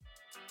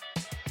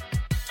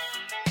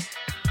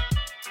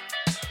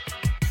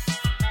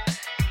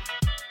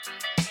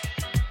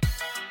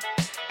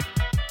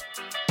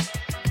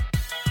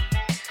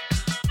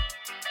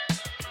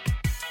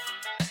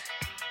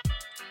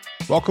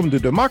Welcome to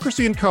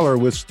Democracy in Color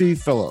with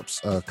Steve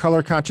Phillips, a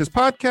color-conscious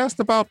podcast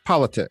about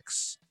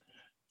politics.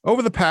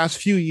 Over the past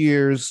few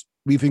years,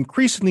 we've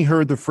increasingly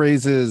heard the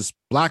phrases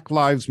Black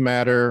Lives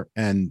Matter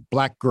and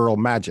Black Girl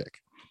Magic.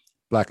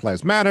 Black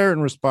Lives Matter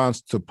in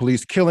response to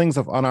police killings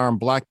of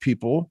unarmed Black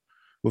people,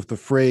 with the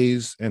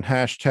phrase and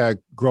hashtag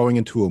growing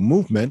into a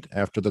movement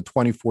after the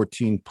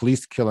 2014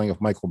 police killing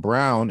of Michael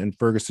Brown in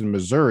Ferguson,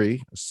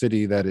 Missouri, a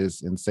city that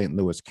is in St.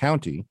 Louis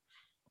County.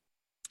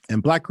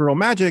 And Black Girl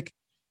Magic,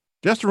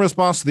 just in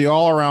response to the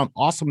all-around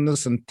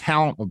awesomeness and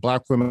talent of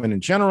Black women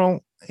in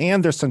general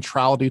and their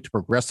centrality to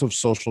progressive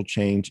social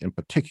change in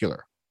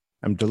particular.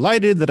 I'm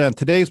delighted that on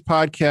today's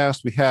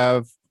podcast, we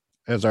have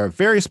as our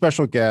very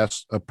special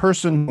guest, a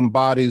person who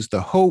embodies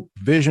the hope,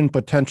 vision,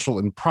 potential,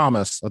 and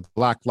promise of the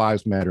Black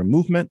Lives Matter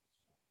movement.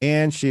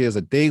 And she is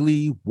a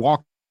daily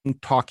walking,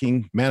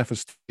 talking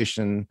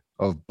manifestation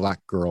of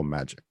Black Girl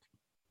Magic.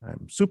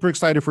 I'm super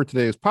excited for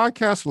today's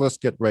podcast, so let's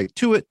get right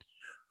to it.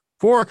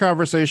 For our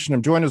conversation,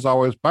 I'm joined as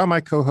always by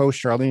my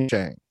co-host, Charlene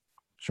Chang.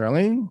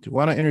 Charlene, do you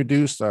want to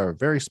introduce our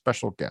very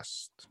special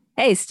guest?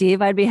 Hey,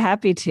 Steve, I'd be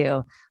happy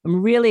to.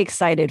 I'm really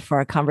excited for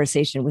our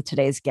conversation with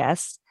today's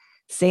guest,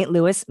 St.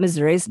 Louis,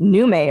 Missouri's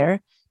new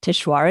mayor,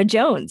 Tishaura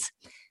Jones.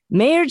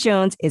 Mayor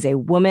Jones is a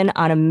woman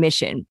on a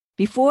mission.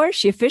 Before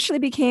she officially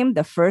became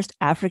the first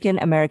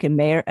African-American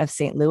mayor of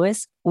St.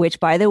 Louis, which,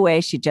 by the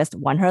way, she just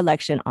won her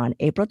election on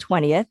April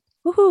 20th,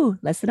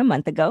 less than a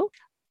month ago.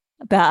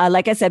 But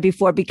like I said,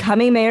 before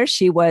becoming mayor,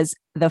 she was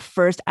the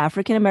first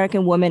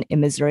African-American woman in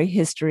Missouri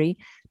history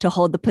to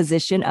hold the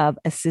position of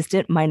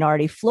assistant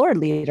minority floor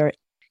leader.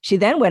 She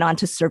then went on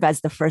to serve as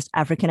the first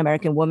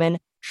African-American woman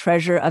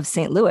treasurer of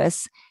St.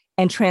 Louis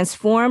and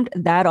transformed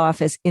that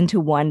office into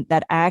one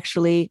that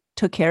actually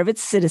took care of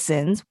its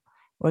citizens.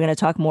 We're going to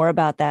talk more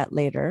about that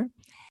later.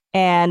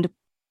 And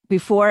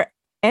before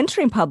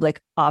entering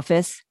public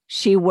office,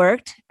 she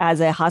worked as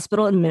a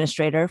hospital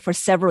administrator for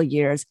several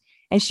years.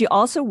 And she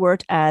also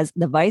worked as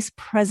the vice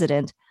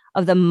president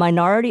of the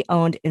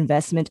minority-owned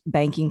investment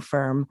banking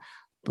firm,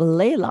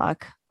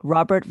 Blaylock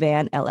Robert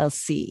Van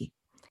LLC.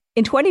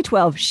 In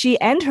 2012, she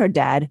and her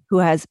dad, who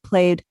has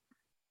played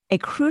a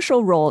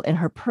crucial role in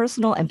her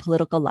personal and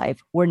political life,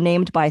 were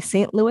named by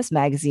St. Louis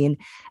Magazine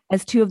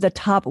as two of the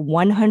top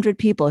 100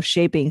 people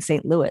shaping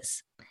St.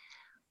 Louis.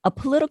 A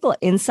political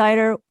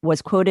insider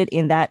was quoted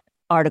in that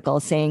article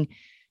saying,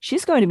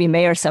 "She's going to be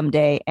mayor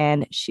someday,"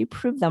 and she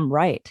proved them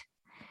right.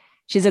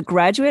 She's a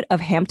graduate of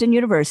Hampton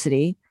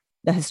University,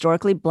 the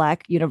historically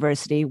Black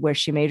university where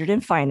she majored in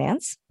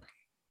finance.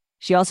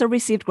 She also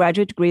received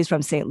graduate degrees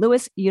from St.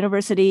 Louis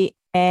University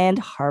and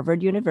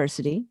Harvard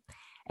University.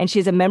 And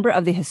she's a member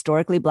of the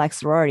historically Black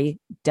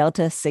sorority,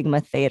 Delta Sigma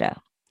Theta.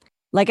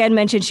 Like I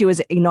mentioned, she was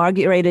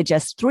inaugurated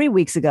just 3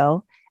 weeks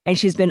ago, and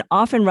she's been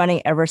off and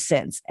running ever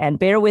since. And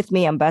bear with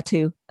me, I'm about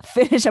to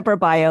finish up her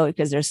bio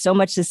because there's so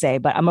much to say,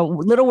 but I'm a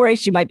little worried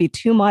she might be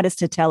too modest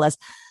to tell us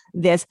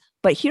this.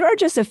 But here are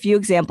just a few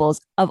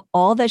examples of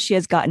all that she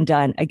has gotten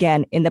done,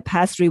 again, in the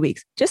past 3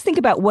 weeks. Just think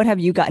about what have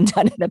you gotten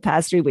done in the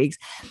past 3 weeks.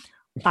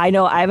 I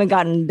know I haven't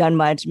gotten done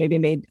much, maybe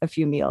made a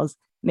few meals,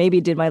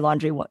 maybe did my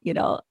laundry,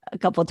 a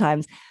couple of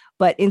times.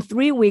 But in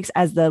 3 weeks,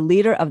 as the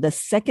leader of the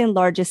second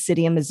largest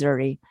city in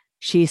Missouri,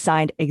 she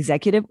signed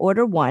Executive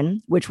Order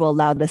 1, which will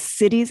allow the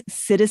city's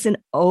Citizen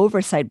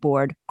Oversight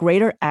Board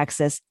greater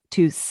access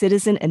to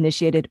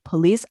citizen-initiated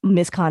police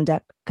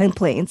misconduct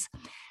complaints.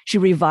 She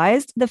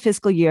revised the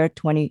fiscal year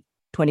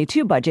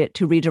 2022 budget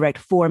to redirect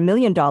 $4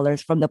 million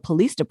from the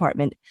police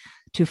department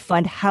to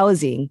fund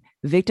housing,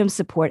 victim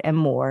support, and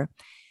more.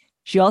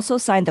 She also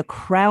signed the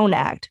Crown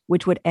Act,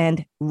 which would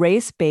end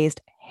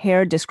race-based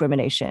hair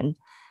discrimination.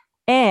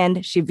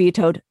 And she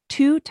vetoed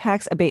 2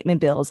 tax abatement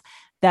bills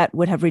that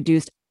would have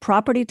reduced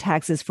property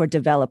taxes for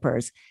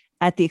developers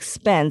at the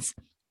expense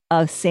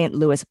of St.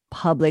 Louis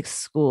public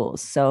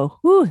schools. So,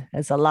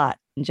 that's a lot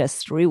in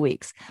just 3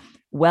 weeks.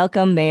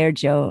 Welcome, Mayor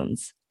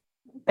Jones.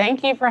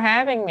 Thank you for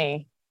having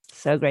me.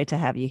 So great to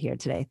have you here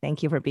today.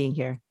 Thank you for being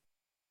here.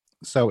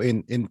 So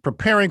in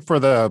preparing for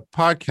the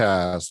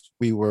podcast,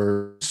 we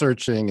were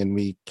searching and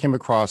we came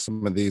across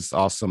some of these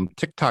awesome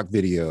TikTok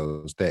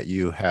videos that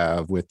you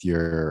have with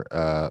your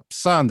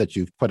son that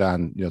you've put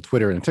on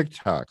Twitter and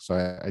TikTok.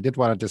 So I did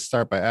want to just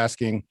start by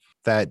asking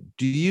that,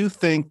 do you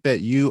think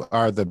that you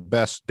are the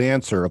best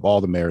dancer of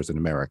all the mayors in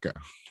America?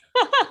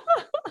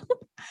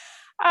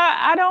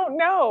 I don't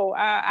know.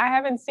 I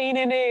haven't seen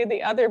any of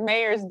the other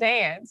mayors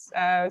dance,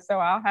 so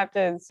I'll have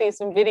to see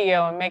some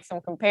video and make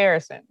some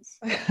comparisons.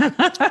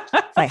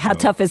 Like, how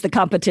tough is the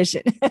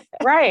competition?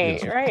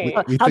 Right.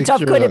 How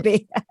tough could it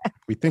be?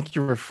 We think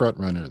you're a front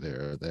runner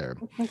there.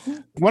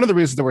 One of the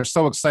reasons that we're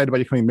so excited about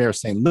you becoming mayor of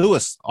St.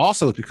 Louis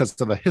also is because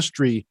of the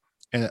history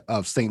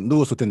of St.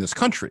 Louis within this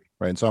country,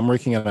 right? So I'm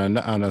working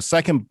on a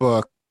second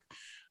book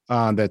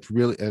that's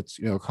really, it's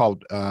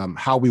called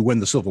How We Win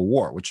the Civil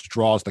War, which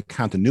draws the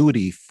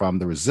continuity from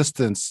the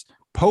resistance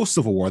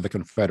post-Civil War, the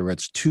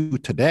Confederates, to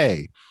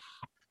today.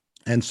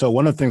 And so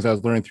one of the things I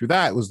was learning through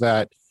that was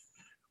that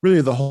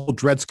really the whole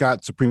Dred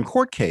Scott Supreme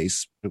Court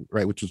case,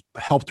 right, which was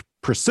helped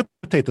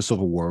precipitate the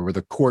Civil War, where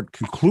the court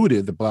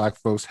concluded that Black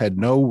folks had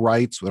no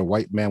rights that a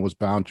white man was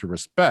bound to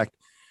respect.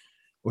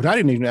 Well, I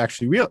didn't even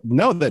actually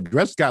know that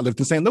Dred Scott lived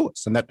in St.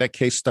 Louis, and that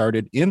case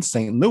started in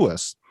St.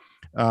 Louis,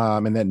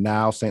 and that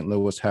now St.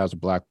 Louis has a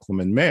Black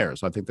woman mayor.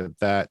 So I think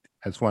that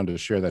I just wanted to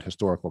share that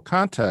historical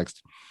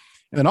context.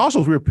 And then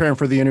also, as we were preparing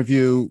for the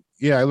interview,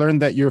 I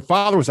learned that your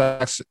father was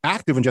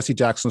active in Jesse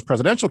Jackson's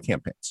presidential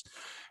campaigns,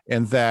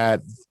 and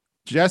that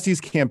Jesse's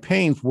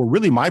campaigns were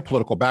really my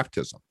political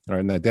baptism, right?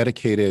 And I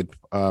dedicated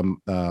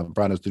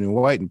Brown is the New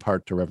White in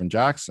part to Reverend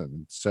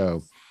Jackson.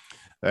 So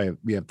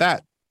we have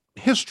that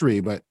history,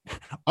 but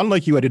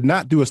unlike you, I did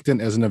not do a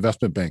stint as an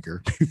investment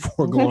banker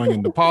before going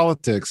into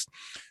politics.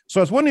 So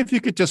I was wondering if you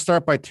could just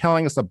start by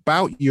telling us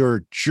about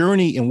your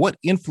journey and what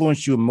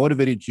influenced you and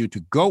motivated you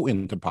to go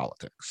into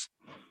politics.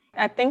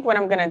 I think what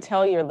I'm going to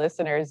tell your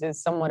listeners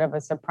is somewhat of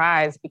a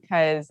surprise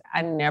because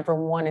I never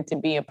wanted to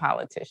be a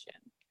politician.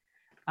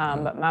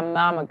 But my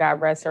mama,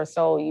 God rest her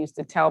soul, used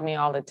to tell me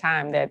all the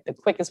time that the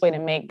quickest way to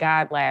make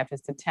God laugh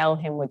is to tell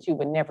him what you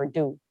would never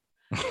do.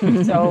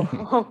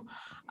 So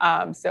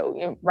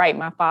right,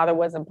 my father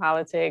was in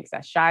politics. I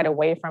shied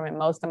away from it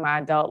most of my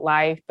adult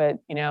life. But,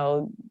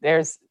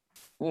 there's,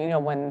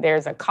 when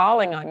there's a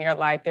calling on your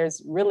life,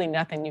 there's really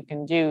nothing you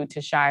can do to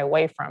shy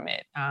away from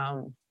it.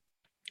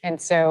 And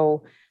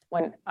so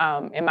when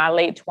in my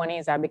late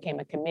 20s, I became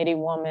a committee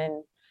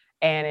woman.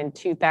 And in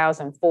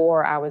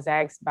 2004, I was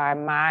asked by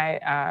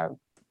my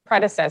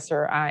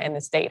predecessor in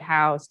the state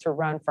house to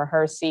run for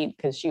her seat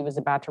because she was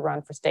about to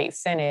run for state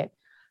senate.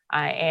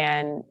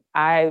 And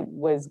I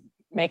was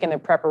making the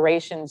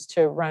preparations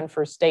to run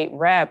for state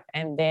rep.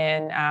 And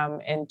then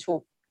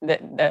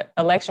the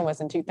election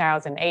was in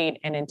 2008.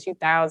 And in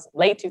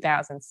late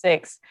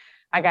 2006,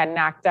 I got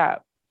knocked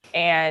up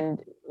and,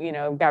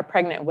 got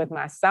pregnant with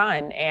my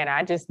son. And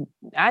I just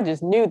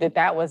knew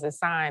that was a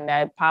sign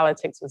that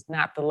politics was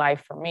not the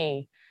life for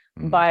me.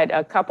 Mm-hmm. But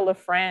a couple of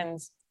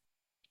friends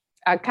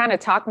kind of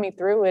talked me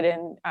through it.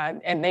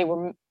 And they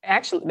were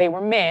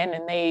men.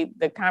 And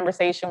the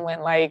conversation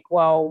went like,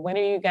 well, when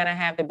are you going to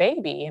have the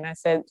baby? And I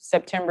said,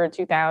 September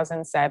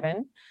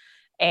 2007.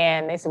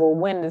 And they said, well,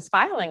 when does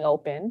filing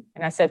open?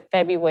 And I said,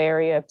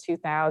 February of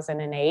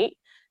 2008.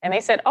 And they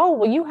said, oh,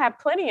 well, you have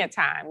plenty of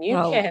time. You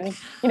can,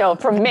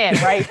 for men,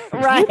 right?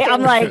 Right.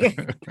 I'm like,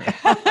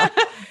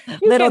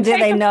 little do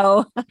they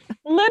know.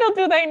 Little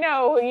do they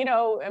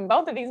know, and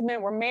both of these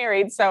men were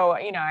married. So,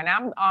 and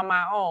I'm on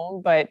my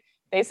own, but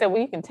they said,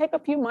 well, you can take a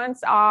few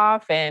months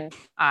off and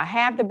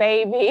have the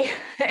baby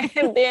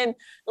and then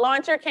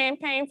launch your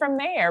campaign from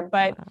there.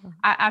 But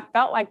I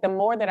felt like the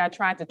more that I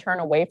tried to turn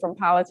away from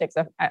politics,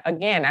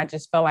 I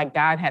just felt like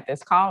God had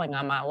this calling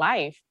on my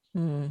life.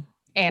 Mm.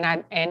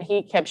 And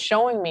he kept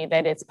showing me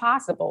that it's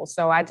possible.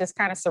 So I just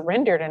kind of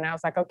surrendered and I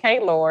was like, okay,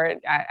 Lord,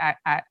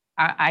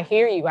 I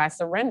hear you. I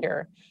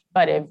surrender.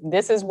 But if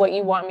this is what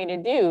you want me to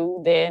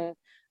do, then,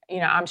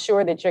 I'm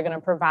sure that you're going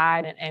to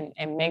provide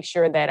and make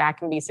sure that I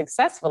can be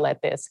successful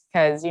at this.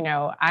 Because,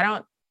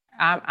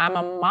 I'm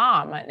a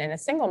mom and a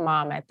single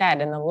mom at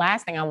that. And the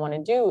last thing I want to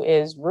do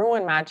is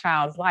ruin my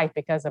child's life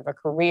because of a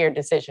career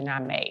decision I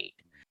made.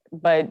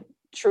 But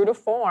true to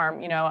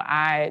form,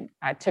 I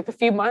took a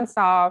few months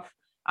off.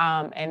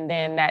 And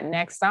then that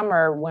next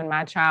summer when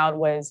my child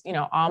was,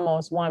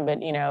 almost one, but,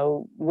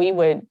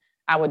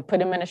 I would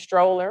put him in a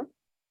stroller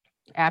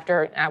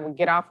after I would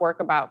get off work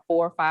about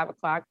 4 or 5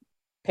 o'clock,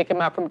 pick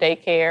him up from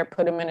daycare,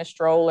 put him in a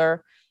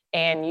stroller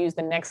and use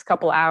the next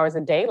couple hours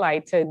of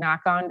daylight to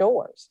knock on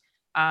doors.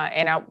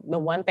 The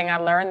one thing I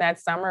learned that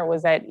summer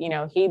was that,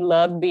 he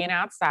loved being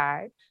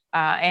outside.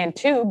 And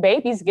 2,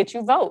 babies get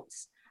you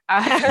votes.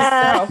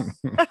 I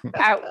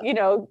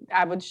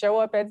would show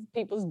up at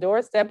people's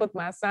doorstep with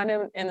my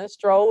son in the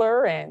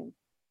stroller and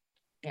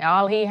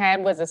all he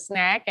had was a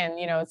snack and,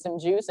 some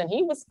juice and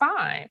he was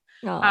fine.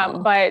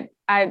 But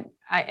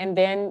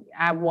then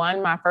I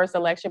won my first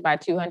election by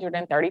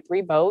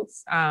 233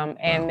 votes.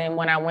 And then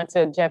when I went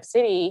to Jeff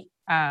City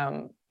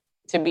to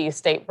be a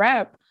state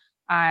rep,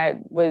 I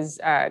was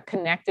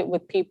connected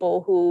with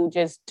people who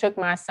just took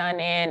my son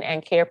in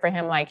and cared for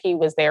him like he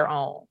was their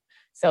own.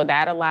 So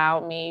that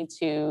allowed me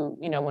to,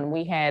 when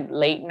we had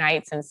late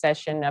nights in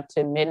session up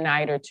to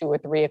midnight or 2 or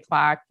 3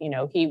 o'clock,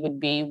 he would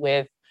be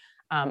with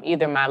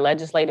either my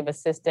legislative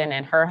assistant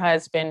and her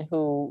husband,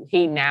 who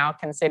he now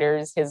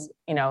considers his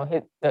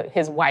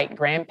white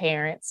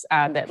grandparents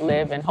that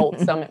live in Holt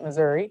Summit,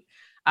 Missouri.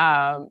 We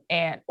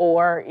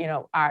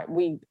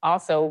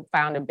also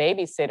found a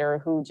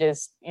babysitter who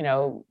just,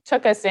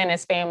 took us in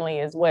as family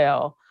as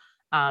well.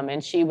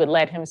 And she would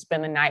let him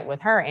spend the night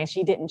with her and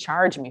she didn't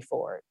charge me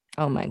for it.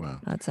 Oh my God,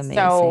 that's amazing.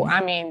 So,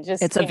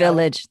 it's a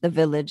village, the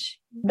village.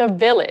 The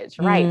village,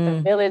 right.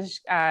 The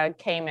village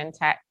came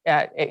intact.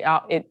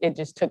 It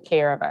just took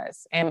care of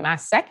us. And my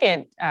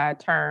second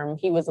term,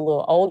 he was a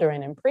little older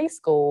and in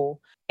preschool,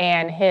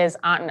 and his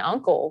aunt and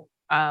uncle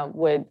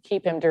would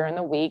keep him during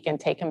the week and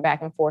take him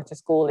back and forth to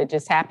school. It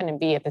just happened to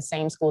be at the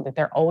same school that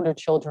their older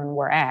children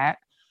were at.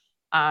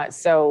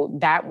 So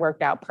that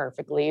worked out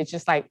perfectly. It's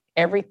just like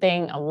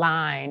everything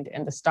aligned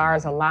and the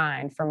stars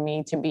aligned for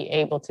me to be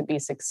able to be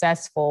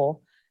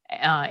successful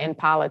in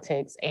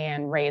politics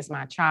and raise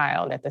my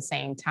child at the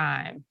same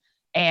time.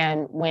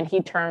 And when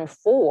he turned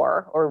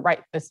 4, or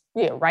right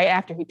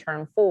after he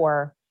turned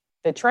 4,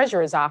 the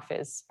treasurer's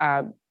office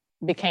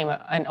became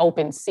an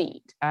open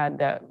seat.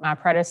 My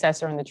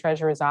predecessor in the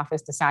treasurer's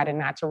office decided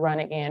not to run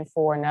again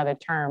for another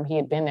term. He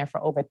had been there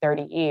for over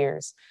 30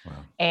 years. Wow.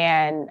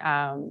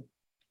 And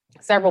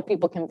several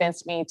people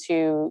convinced me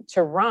to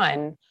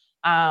run.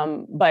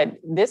 But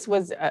this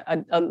was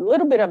a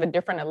little bit of a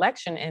different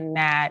election in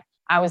that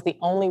I was the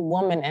only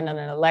woman in an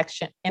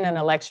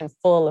election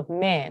full of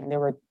men. There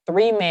were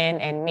 3 men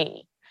and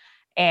me.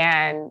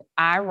 And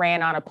I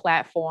ran on a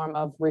platform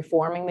of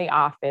reforming the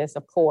office,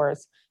 of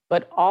course,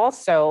 but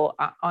also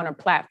on a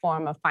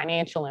platform of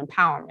financial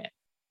empowerment,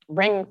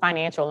 bringing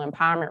financial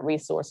empowerment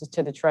resources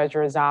to the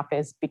treasurer's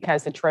office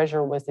because the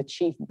treasurer was the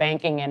chief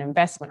banking and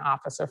investment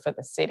officer for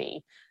the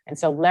city. And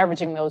so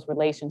leveraging those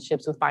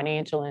relationships with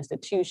financial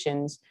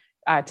institutions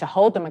to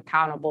hold them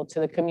accountable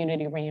to the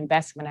Community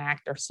Reinvestment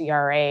Act, or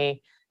CRA,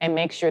 and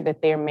make sure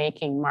that they're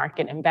making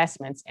market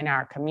investments in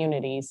our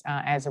communities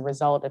as a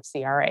result of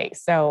CRA.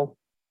 So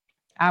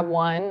I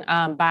won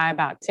by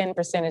about 10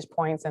 percentage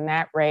points in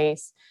that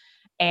race.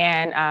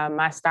 And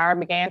my star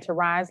began to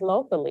rise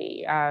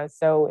locally.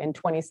 So in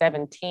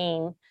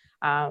 2017,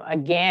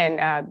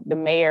 again, the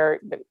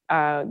mayor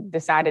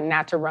decided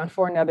not to run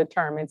for another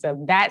term. And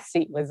so that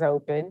seat was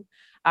open.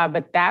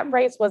 But that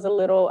race was a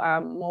little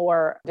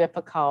more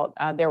difficult.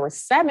 There were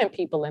 7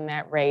 people in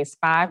that race,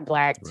 5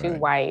 Black, 2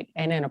 white.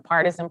 And in a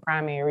partisan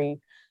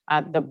primary,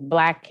 the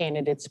Black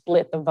candidate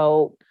split the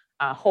vote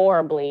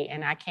horribly.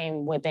 And I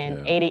came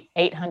within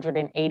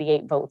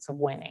 888 votes of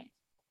winning.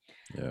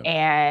 Yeah.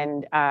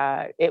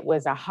 And it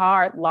was a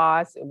hard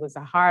loss. It was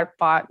a hard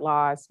fought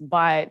loss,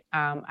 but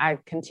I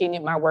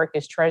continued my work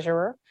as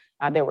treasurer.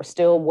 There was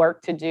still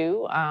work to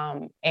do.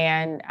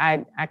 And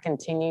I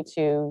continued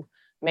to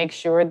make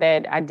sure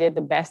that I did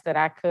the best that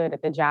I could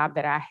at the job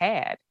that I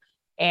had.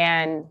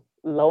 And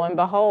lo and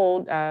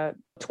behold,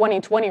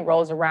 2020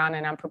 rolls around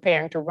and I'm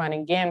preparing to run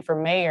again for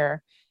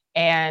mayor.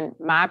 And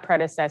my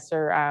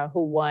predecessor,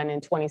 who won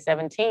in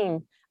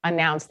 2017,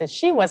 announced that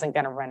she wasn't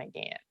going to run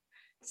again.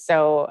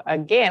 So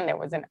again, there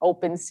was an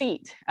open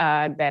seat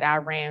that I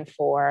ran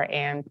for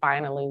and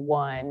finally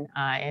won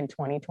in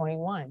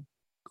 2021.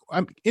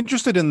 I'm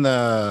interested in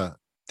the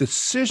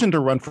decision to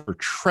run for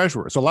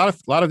treasurer. So a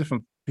lot of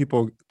different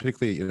people,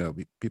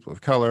 particularly people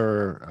of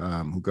color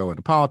who go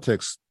into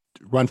politics,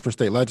 run for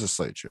state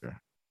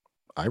legislature.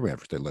 I ran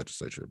for state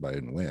legislature, but I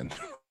didn't win.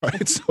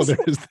 Right, so there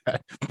is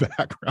that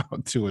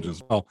background to it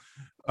as well.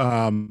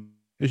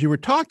 As you were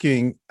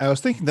talking, I was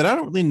thinking that I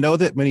don't really know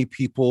that many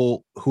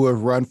people who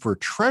have run for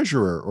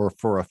treasurer or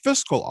for a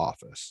fiscal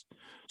office.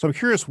 So I'm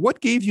curious,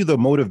 what gave you the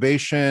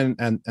motivation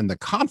and the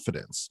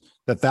confidence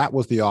that that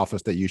was the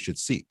office that you should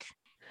seek?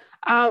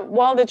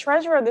 Well, the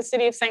treasurer of the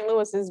city of St.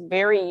 Louis is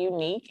very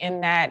unique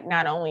in that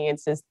not only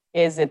is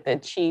it the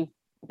chief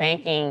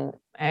banking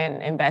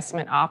and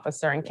investment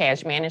officer and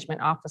cash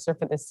management officer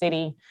for the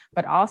city,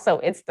 but also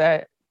it's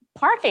the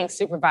parking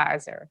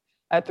supervisor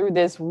through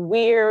this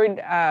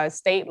weird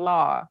state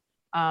law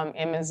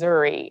in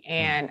Missouri.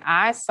 And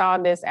I saw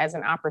this as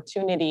an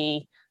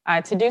opportunity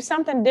to do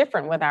something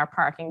different with our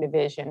parking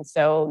division.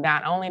 So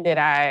not only did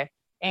I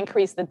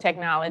increase the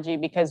technology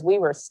because we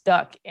were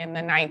stuck in the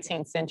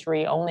 19th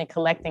century, only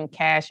collecting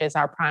cash as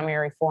our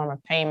primary form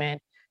of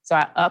payment. So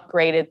I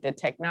upgraded the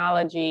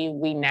technology.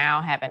 We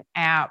now have an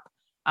app.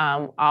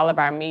 All of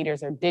our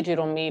meters are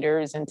digital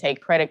meters and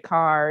take credit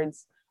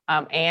cards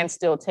and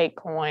still take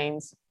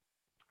coins,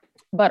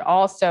 but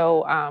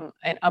also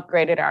and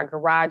upgraded our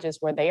garages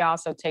where they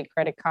also take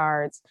credit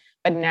cards.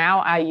 But now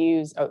I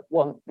use,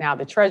 now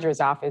the treasurer's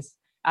office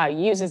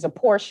uses a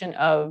portion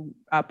of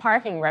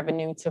parking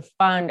revenue to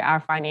fund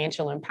our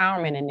financial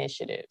empowerment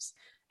initiatives.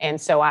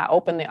 And so I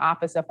opened the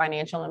Office of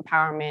Financial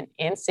Empowerment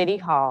in City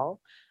Hall.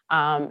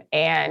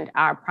 And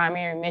our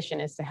primary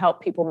mission is to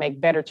help people make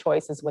better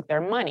choices with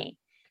their money.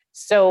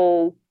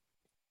 So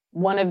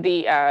one of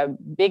the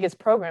biggest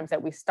programs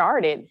that we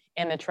started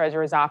in the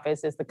treasurer's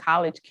office is the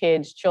College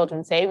Kids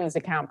Children's Savings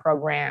Account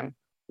program,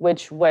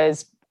 which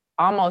was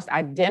almost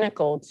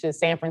identical to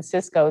San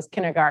Francisco's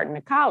kindergarten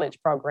to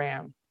college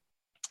program,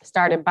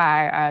 started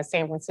by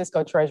San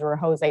Francisco Treasurer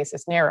Jose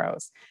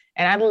Cisneros.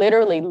 And I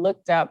literally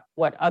looked up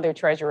what other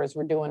treasurers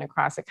were doing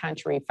across the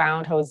country,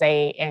 found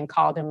Jose and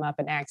called him up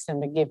and asked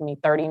him to give me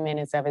 30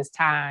 minutes of his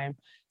time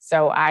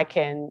so I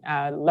can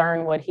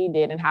learn what he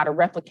did and how to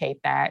replicate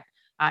that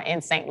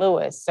in St.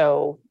 Louis.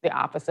 So the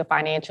Office of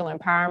Financial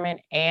Empowerment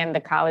and the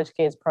College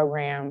Kids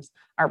programs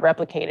are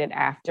replicated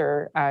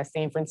after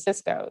San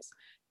Francisco's.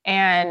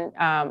 And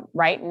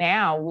right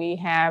now we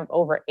have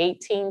over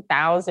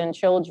 18,000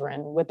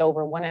 children with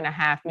over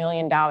 $1.5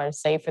 million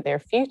saved for their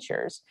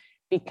futures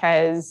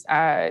because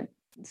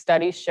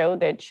studies show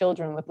that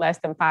children with less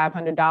than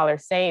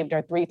 $500 saved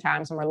are 3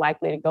 times more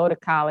likely to go to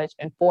college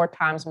and 4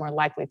 times more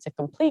likely to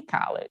complete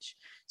college.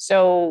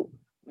 So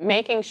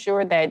making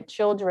sure that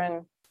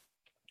children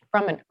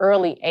from an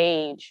early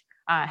age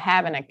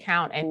have an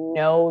account and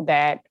know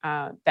that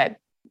that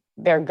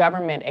their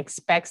government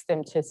expects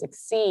them to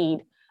succeed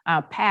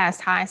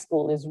past high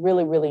school is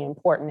really, really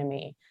important to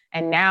me.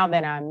 And now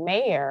that I'm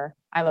mayor,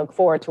 I look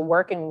forward to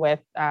working with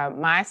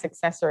my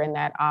successor in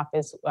that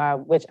office,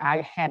 which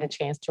I had a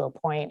chance to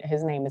appoint.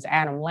 His name is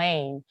Adam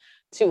Lane.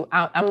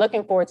 I'm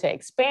looking forward to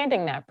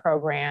expanding that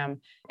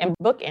program and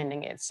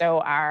bookending it. So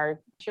our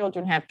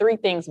children have three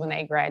things when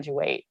they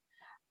graduate.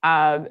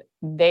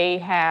 They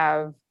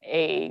have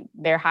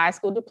their high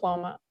school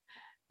diploma,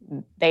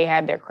 they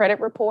have their credit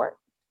report,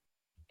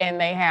 and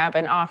they have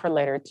an offer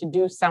letter to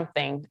do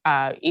something,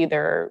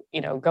 either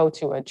go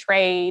to a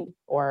trade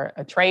or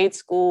a trade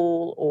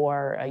school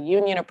or a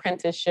union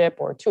apprenticeship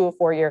or 2 or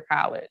 4 year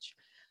college.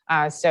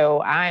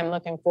 So I'm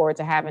looking forward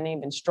to having an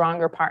even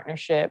stronger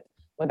partnership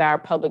with our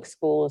public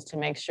schools to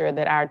make sure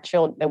that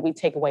that we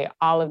take away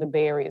all of the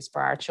barriers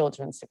for our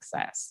children's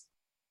success.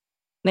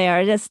 Mayor,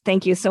 I just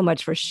thank you so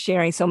much for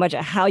sharing so much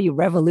of how you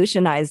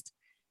revolutionized,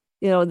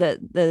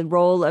 the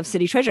role of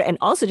city treasurer, and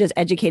also just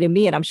educated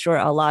me, and I'm sure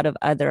a lot of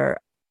other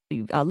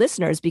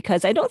listeners,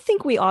 because I don't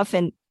think we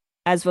often,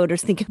 as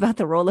voters, think about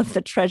the role of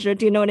the treasurer.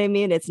 Do you know what I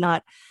mean? It's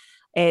not.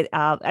 It's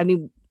not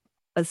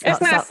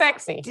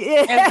sexy.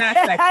 It's not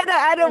sexy.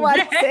 I don't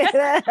want to say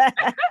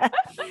that.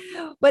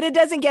 But it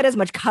doesn't get as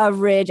much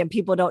coverage, and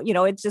people don't,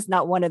 it's just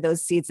not one of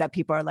those seats that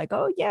people are like,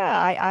 oh yeah,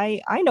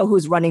 I know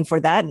who's running for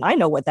that, and I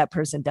know what that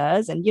person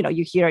does. And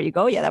you hear it, you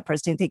go, yeah, that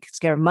person takes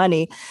care of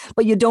money,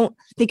 but you don't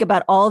think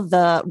about all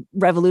the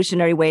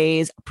revolutionary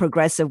ways,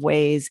 progressive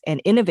ways,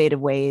 and innovative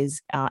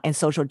ways, and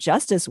social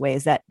justice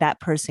ways that that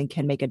person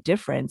can make a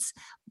difference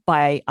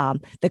by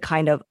the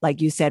kind of, like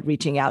you said,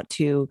 reaching out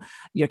to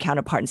your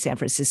counterpart in San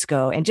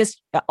Francisco, and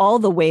just all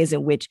the ways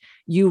in which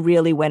you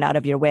really went out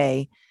of your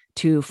way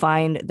to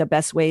find the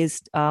best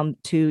ways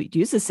to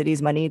use the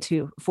city's money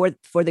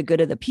for the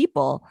good of the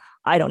people.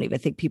 I don't even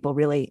think people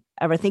really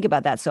ever think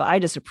about that. So I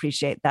just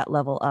appreciate that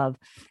level of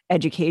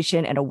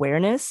education and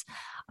awareness.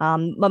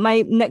 But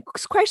my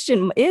next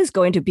question is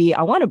going to be,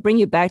 I want to bring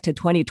you back to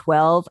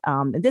 2012.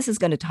 And this is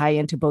going to tie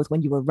into both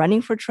when you were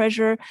running for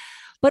treasurer,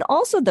 but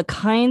also the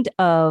kind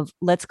of,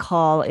 let's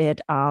call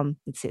it,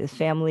 let's see, the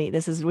family,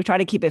 we try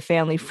to keep it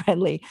family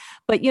friendly,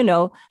 but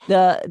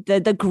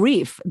the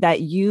grief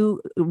that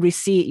you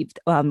received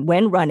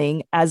when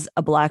running as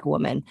a Black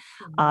woman.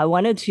 Mm-hmm. I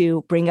wanted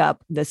to bring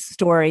up the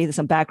story,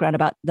 some background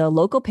about the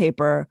local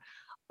paper,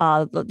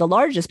 the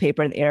largest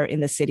paper in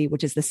the city,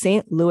 which is the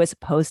St. Louis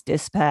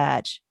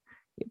Post-Dispatch,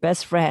 your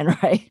best friend,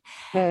 right?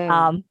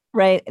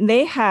 Right. And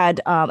they had,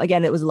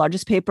 again, it was the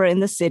largest paper in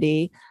the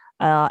city.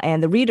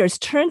 And the readers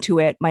turned to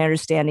it. My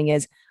understanding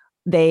is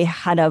they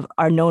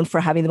are known for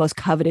having the most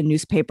coveted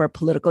newspaper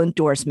political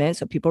endorsement.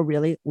 So people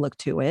really look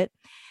to it.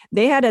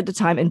 They had at the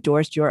time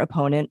endorsed your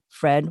opponent,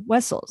 Fred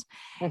Wessels.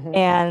 Mm-hmm.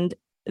 And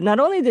not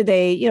only did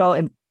they,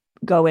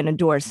 go and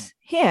endorse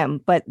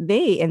him, but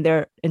they, in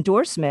their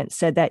endorsement,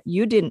 said that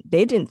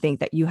they didn't think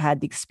that you had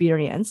the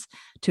experience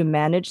to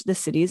manage the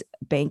city's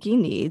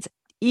banking needs,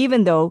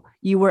 even though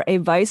you were a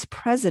vice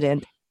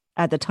president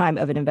at the time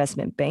of an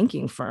investment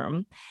banking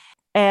firm.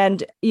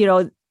 And,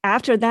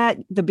 after that,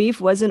 the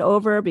beef wasn't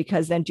over,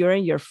 because then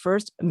during your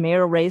first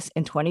mayoral race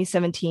in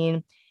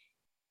 2017,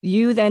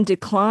 you then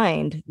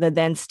declined the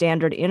then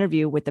standard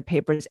interview with the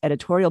paper's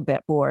editorial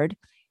board,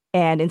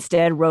 and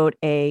instead wrote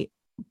a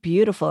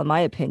beautiful, in my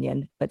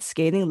opinion, but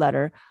scathing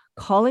letter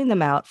calling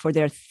them out for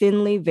their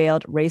thinly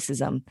veiled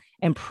racism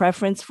and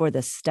preference for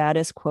the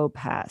status quo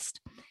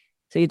past.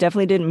 So you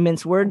definitely didn't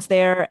mince words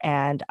there.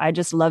 And I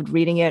just loved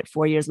reading it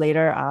 4 years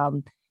later.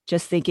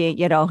 Just thinking,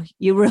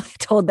 you really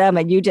told them,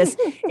 and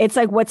it's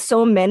like what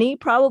so many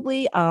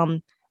probably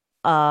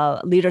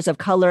leaders of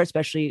color,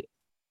 especially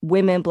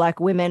women,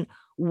 Black women,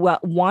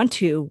 want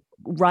to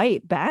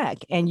write back.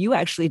 And you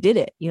actually did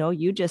it.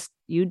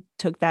 You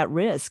took that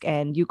risk,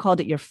 and you called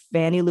it your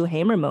Fannie Lou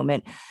Hamer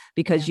moment,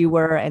 because you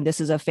were, and this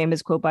is a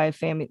famous quote by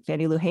Fannie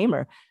Lou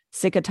Hamer,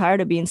 sick and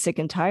tired of being sick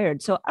and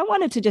tired. So I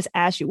wanted to just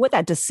ask you what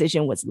that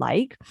decision was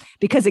like,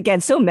 because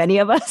again, so many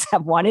of us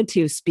have wanted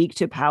to speak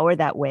to power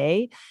that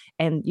way,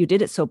 and you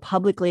did it so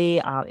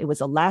publicly. It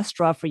was a last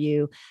straw for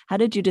you. How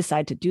did you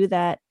decide to do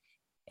that?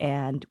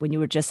 And when you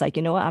were just like,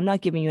 what, I'm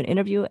not giving you an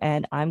interview,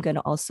 and I'm going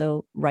to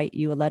also write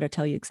you a letter,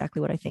 tell you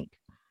exactly what I think.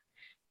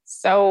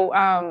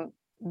 So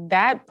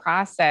that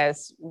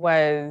process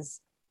was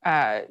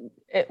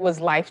it was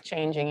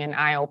life-changing and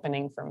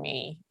eye-opening for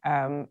me.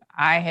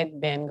 I had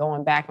been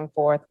going back and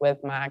forth with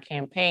my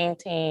campaign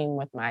team,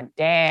 with my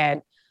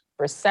dad,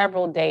 for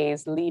several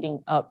days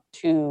leading up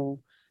to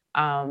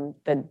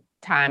the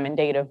time and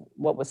date of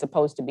what was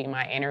supposed to be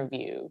my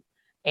interview.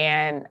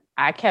 And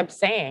I kept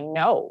saying,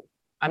 no,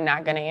 I'm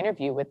not going to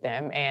interview with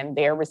them. And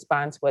their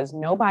response was,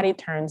 nobody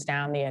turns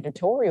down the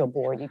editorial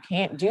board. You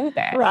can't do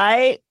that.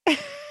 Right.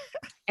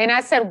 And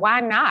I said, why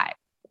not?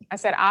 I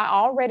said, I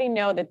already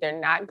know that they're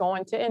not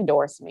going to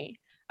endorse me.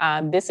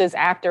 This is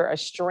after a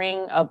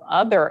string of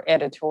other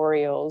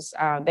editorials.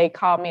 They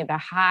called me the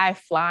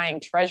high-flying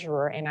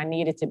treasurer, and I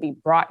needed to be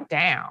brought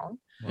down.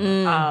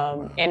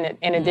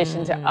 in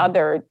addition to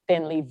other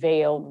thinly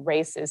veiled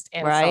racist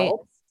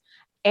insults.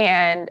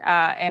 And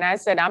I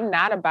said, I'm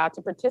not about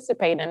to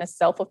participate in a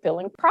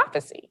self-fulfilling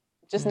prophecy.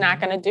 Just not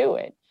going to do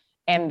it.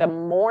 And the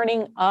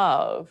morning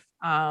of,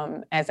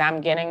 as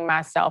I'm getting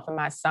myself and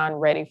my son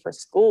ready for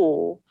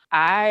school,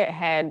 I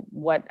had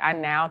what I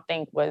now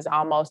think was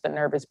almost a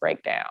nervous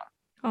breakdown.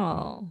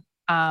 Oh.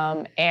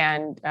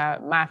 And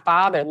my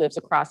father lives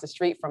across the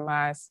street from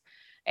us,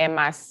 and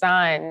my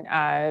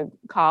son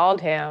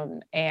called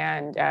him,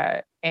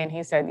 and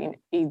he said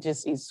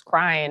he's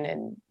crying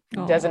and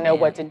doesn't know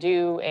what to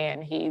do.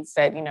 And he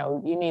said,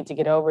 you need to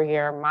get over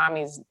here.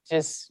 Mommy's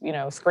just,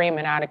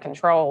 screaming out of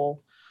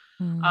control.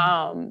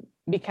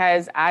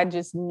 Because I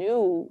just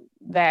knew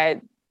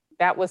that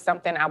was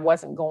something I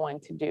wasn't going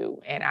to do.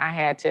 And I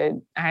had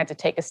to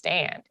take a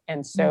stand.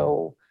 And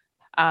so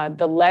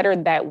the letter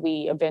that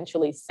we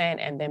eventually sent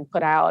and then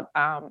put out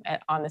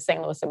on the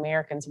St. Louis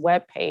American's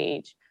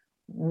webpage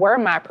were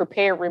my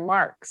prepared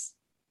remarks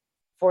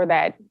for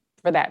that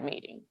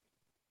meeting.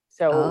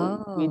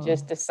 So we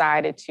just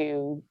decided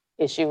to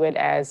issue it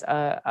as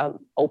a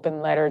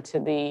open letter to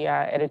the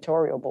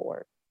editorial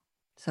board.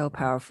 So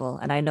powerful.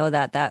 And I know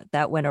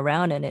that went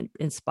around and it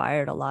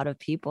inspired a lot of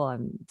people.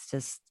 And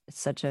it's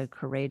such a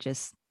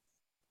courageous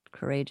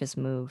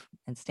move.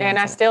 And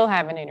I still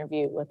haven't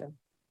interviewed with him.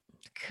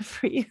 Good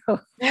for you.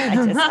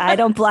 I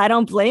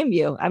don't blame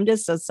you. I'm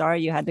just so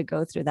sorry you had to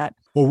go through that.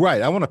 Well,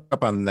 right. I want to pick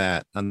up on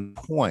that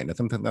point. I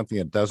think something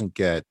that doesn't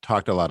get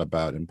talked a lot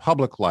about in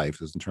public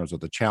life is in terms of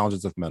the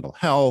challenges of mental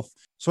health.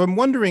 So I'm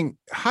wondering,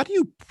 how do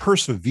you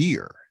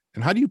persevere?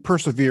 And how do you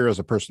persevere as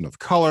a person of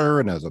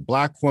color and as a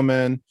Black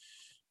woman?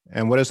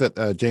 And what is it?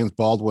 James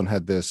Baldwin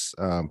had this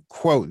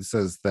quote. It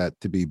says that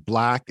to be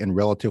Black and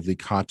relatively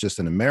conscious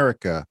in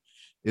America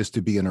is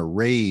to be in a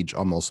rage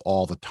almost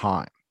all the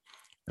time.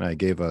 And I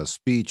gave a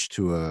speech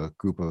to a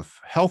group of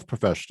health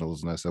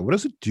professionals, and I said, what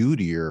does it do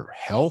to your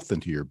health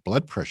and to your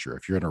blood pressure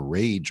if you're in a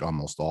rage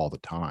almost all the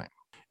time?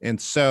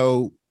 And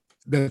so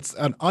that's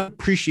an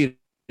unappreciated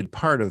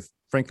part of,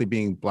 frankly,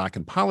 being Black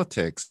in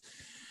politics.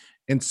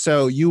 And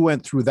so you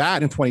went through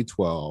that in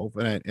 2012,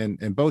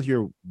 and both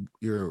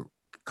your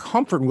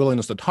comfort and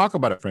willingness to talk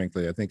about it,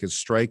 frankly, I think is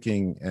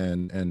striking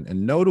and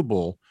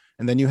notable.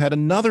 And then you had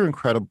another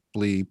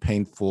incredibly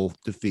painful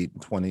defeat in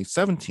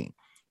 2017.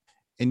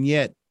 And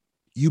yet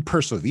you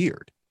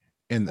persevered.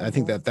 And I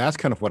think that's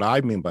kind of what I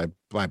mean by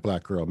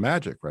Black girl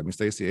magic, right? I mean,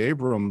 Stacey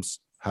Abrams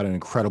had an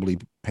incredibly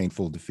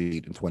painful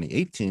defeat in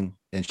 2018,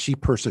 and she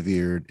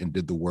persevered and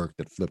did the work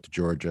that flipped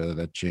Georgia,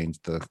 that changed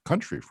the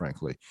country,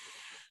 frankly.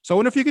 So I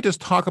wonder if you could just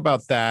talk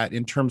about that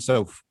in terms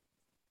of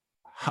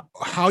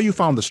how you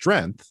found the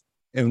strength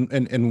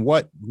and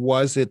what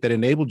was it that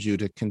enabled you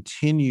to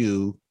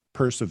continue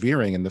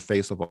persevering in the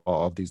face of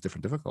all of these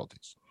different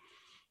difficulties?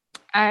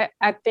 I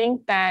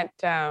think that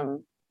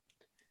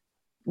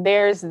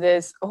there's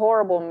this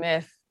horrible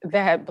myth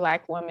that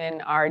Black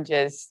women are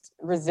just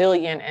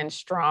resilient and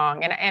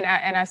strong. And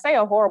I say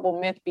a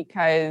horrible myth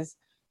because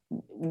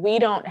we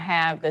don't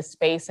have the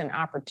space and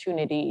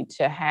opportunity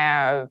to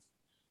have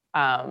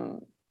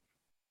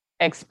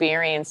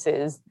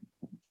experiences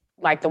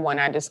like the one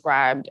I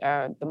described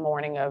the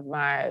morning of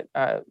my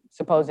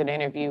supposed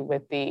interview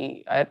with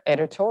the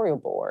editorial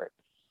board.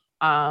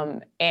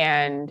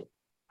 And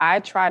I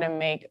try to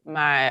make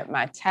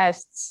my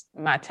tests,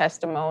 my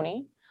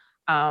testimony.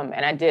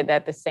 And I did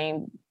that the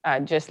same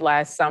just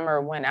last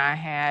summer when I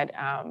had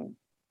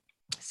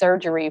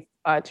surgery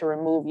to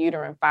remove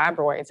uterine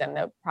fibroids and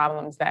the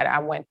problems that I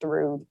went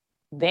through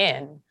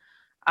then,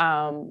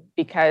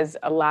 because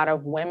a lot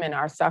of women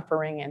are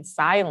suffering in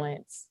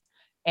silence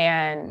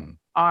and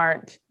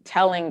aren't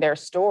telling their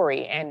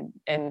story,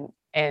 and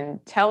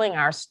telling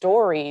our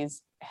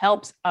stories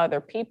helps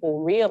other people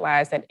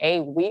realize that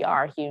we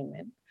are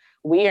human.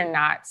 We are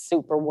not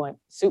super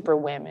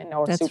women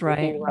or That's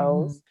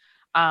superheroes.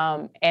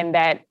 Right. And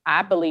that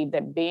I believe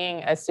that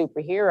being a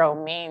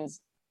superhero means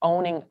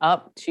owning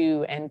up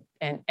to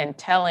and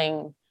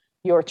telling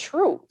your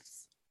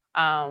truths.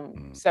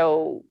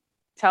 So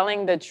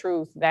telling the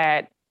truth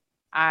that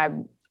I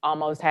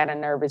almost had a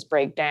nervous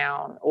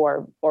breakdown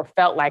or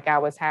felt like I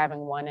was having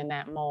one in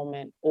that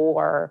moment,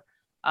 or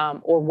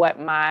what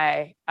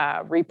my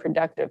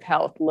reproductive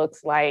health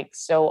looks like,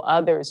 so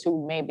others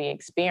who may be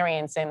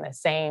experiencing the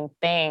same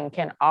thing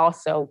can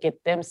also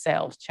get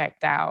themselves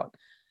checked out.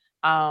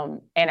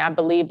 And I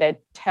believe that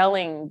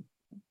telling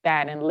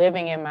that and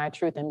living in my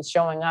truth and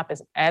showing up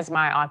as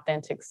my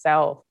authentic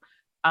self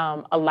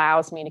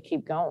allows me to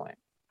keep going.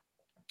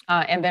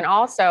 And then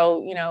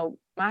also,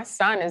 my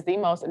son is the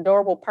most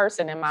adorable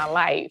person in my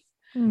life.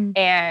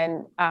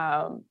 And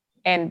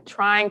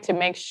trying to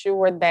make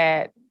sure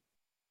that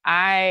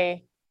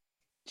I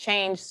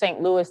change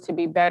St. Louis to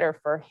be better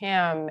for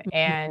him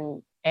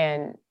and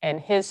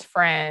his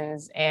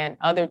friends and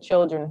other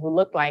children who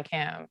look like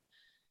him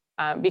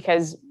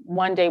because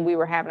one day we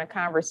were having a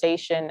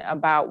conversation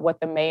about what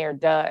the mayor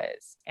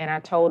does. And I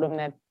told him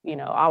that,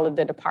 all of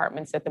the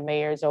departments that the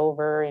mayor's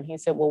over. And he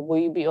said, well, will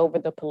you be over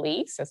the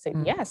police? I said,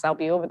 yes, I'll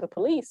be over the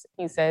police.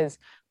 He says,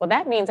 well,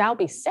 that means I'll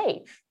be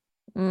safe.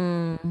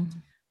 And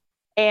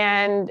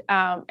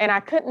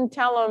I couldn't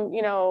tell him,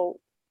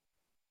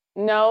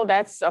 no,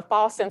 that's a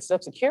false sense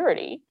of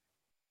security.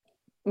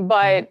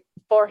 But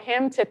for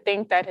him to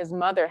think that his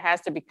mother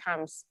has to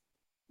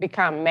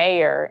become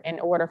mayor in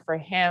order for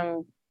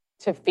him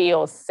to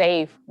feel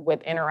safe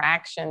with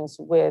interactions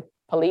with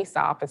police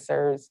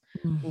officers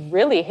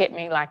really hit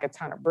me like a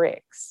ton of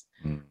bricks.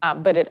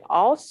 But it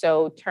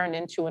also turned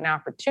into an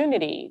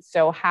opportunity.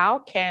 So how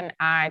can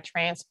I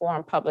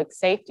transform public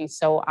safety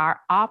so our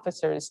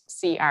officers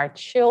see our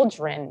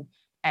children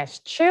as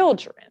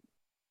children?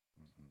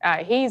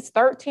 He's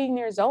 13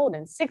 years old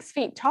and 6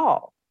 feet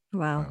tall.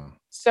 Wow.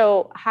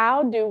 So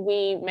how do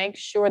we make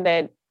sure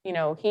that,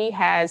 he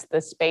has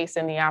the space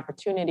and the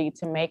opportunity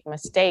to make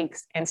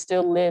mistakes and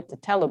still live to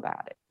tell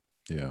about it?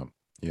 Yeah.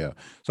 Yeah.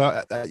 So,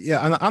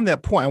 on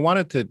that point, I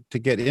wanted to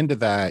get into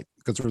that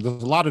because there's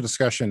a lot of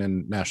discussion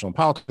in national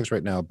politics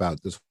right now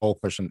about this whole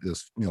question,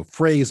 this,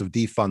 phrase of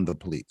defund the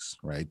police,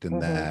 right?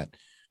 And that,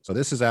 so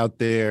this is out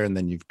there, and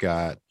then you've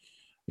got,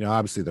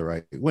 obviously the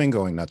right wing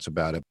going nuts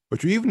about it,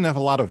 but you even have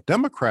a lot of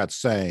Democrats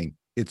saying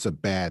it's a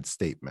bad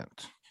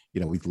statement.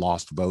 We've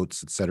lost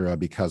votes, et cetera,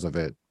 because of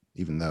it,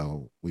 even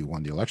though we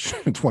won the election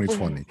in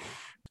 2020.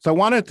 So I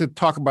wanted to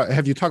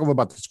have you talk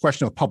about this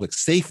question of public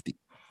safety,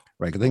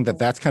 right? I think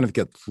that's kind of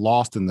gets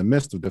lost in the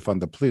midst of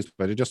defund the police,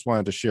 but I just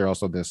wanted to share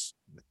also this,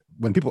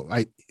 when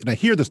I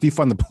hear this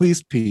defund the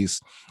police piece,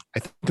 I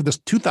think of this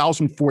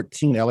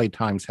 2014 LA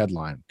Times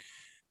headline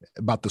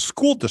about the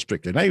school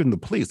district, and not even the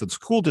police, the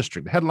school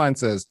district. The headline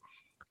says,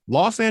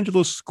 Los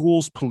Angeles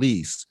schools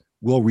police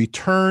will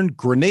return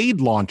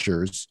grenade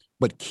launchers,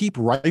 but keep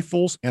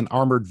rifles and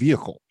armored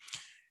vehicle.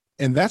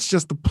 And that's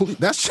just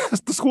that's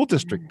just the school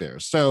district there.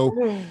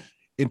 So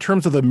in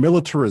terms of the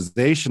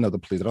militarization of the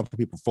police, I don't think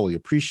people fully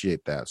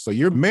appreciate that. So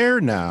you're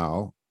mayor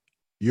now,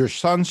 your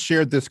son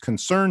shared this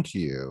concern to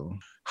you.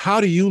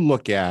 How do you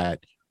look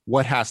at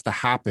what has to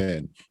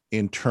happen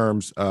in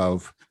terms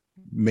of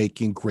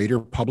making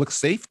greater public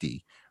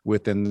safety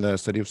within the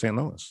city of St.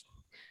 Louis?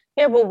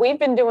 Yeah, well, we've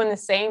been doing the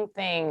same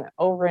thing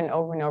over and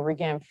over and over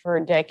again for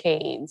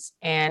decades,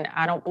 and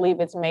I don't believe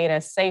it's made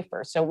us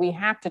safer. So we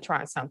have to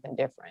try something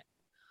different.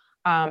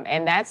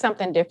 And that's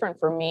something different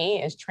for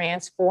me is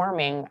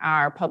transforming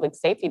our public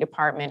safety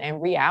department and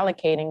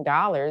reallocating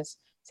dollars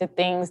to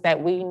things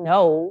that we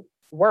know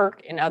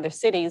work in other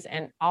cities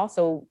and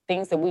also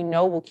things that we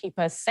know will keep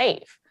us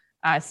safe.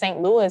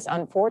 St. Louis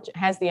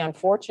has the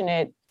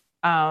unfortunate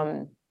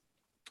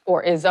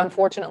or is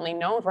unfortunately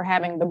known for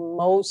having the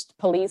most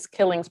police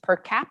killings per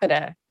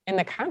capita in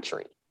the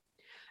country.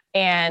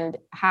 And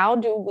how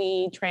do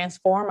we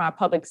transform our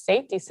public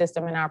safety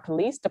system and our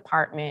police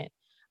department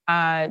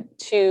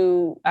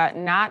to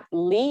not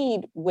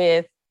lead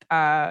with,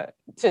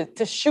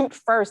 to shoot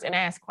first and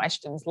ask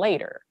questions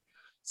later?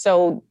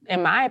 So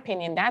in my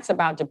opinion, that's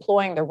about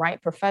deploying the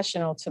right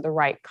professional to the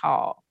right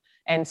call.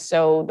 And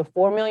so the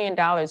 $4 million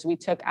we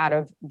took out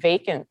of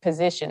vacant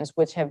positions,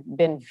 which have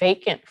been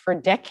vacant for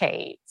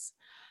decades,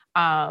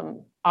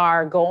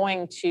 are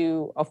going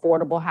to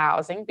affordable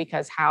housing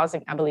because I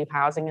believe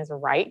housing is a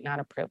right, not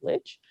a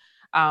privilege.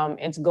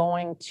 It's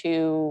going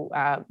to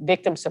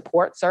victim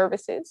support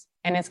services,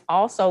 and it's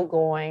also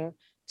going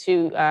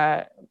to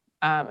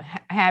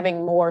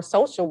having more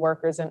social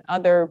workers and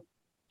other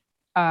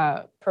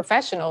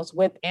professionals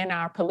within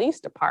our police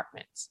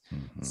departments.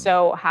 Mm-hmm.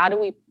 So how do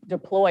we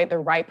deploy the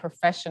right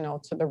professional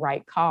to the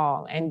right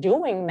call? And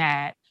doing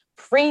that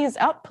frees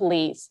up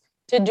police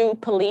to do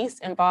police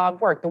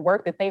involved work, the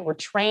work that they were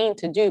trained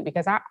to do,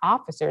 because our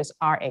officers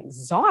are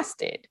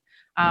exhausted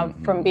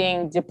from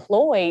being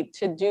deployed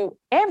to do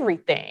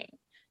everything.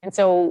 And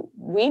so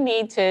we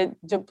need to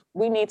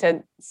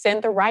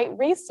send the right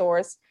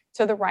resource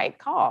to the right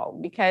call,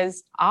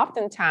 because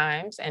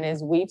oftentimes, and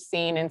as we've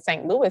seen in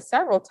St. Louis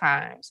several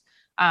times,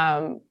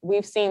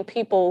 we've seen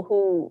people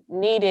who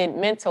needed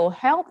mental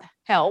health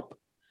help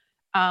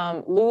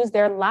lose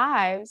their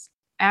lives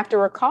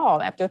after a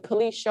call, after the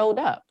police showed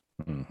up.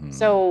 Mm-hmm.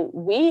 So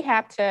we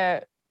have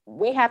to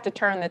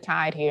turn the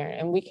tide here,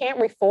 and we can't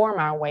reform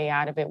our way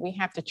out of it. We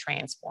have to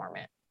transform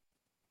it.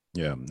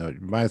 Yeah, no,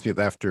 it reminds me of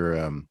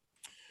after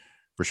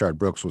Rayshard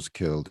Brooks was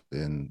killed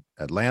in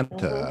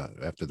Atlanta,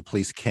 after the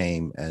police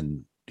came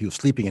and he was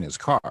sleeping in his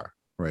car.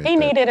 Right, he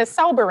needed a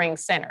sobering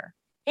center.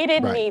 He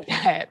didn't need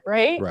that,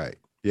 right? Right.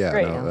 Yeah,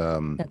 right.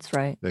 No, that's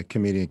right. The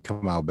comedian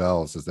Kamau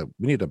Bell says that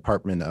we need a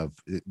department of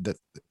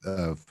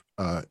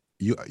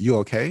you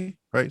okay?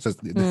 Right? Says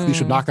you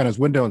should knock on his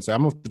window and say,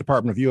 "I'm with the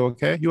Department of You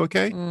okay? You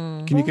okay?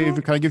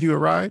 Can I give you a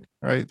ride?"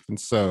 Right? And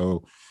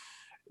so,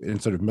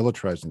 instead of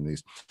militarizing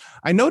these,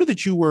 I noted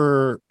that you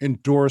were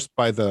endorsed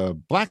by the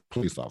Black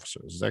police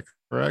officers. Is that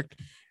correct?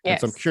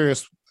 Yes. And so I'm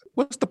curious,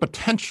 what's the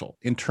potential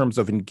in terms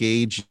of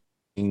engaging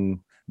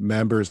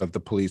members of the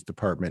police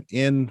department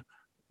in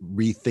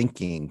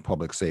rethinking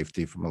public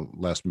safety from a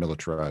less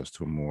militarized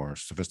to a more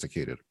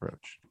sophisticated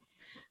approach?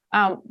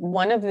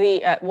 One of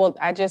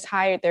I just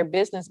hired their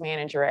business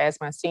manager as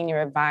my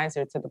senior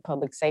advisor to the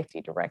public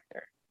safety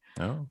director.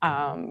 Oh.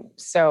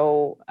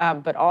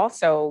 But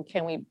also,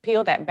 can we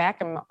peel that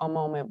back a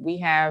moment? We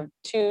have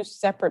two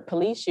separate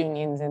police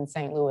unions in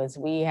St. Louis.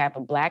 We have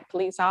a Black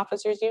police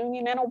officers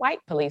union and a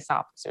white police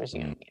officers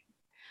union.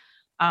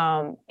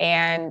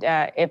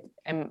 If,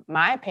 in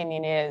my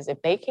opinion is,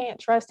 if they can't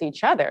trust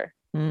each other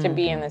to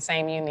be in the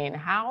same union,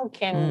 how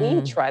can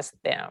we trust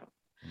them?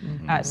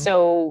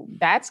 So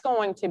that's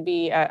going to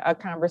be a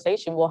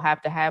conversation we'll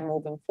have to have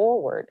moving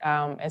forward,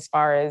 as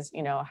far as,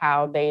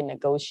 how they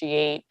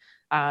negotiate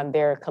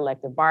their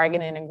collective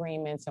bargaining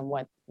agreements and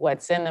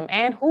what's in them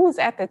and who's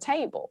at the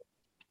table.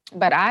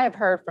 But I have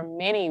heard from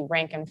many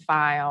rank and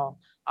file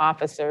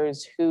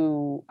officers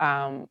who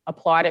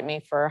applauded me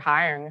for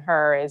hiring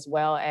her, as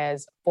well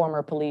as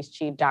former police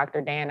chief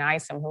Dr. Dan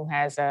Isom, who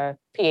has a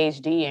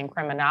PhD in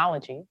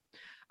criminology.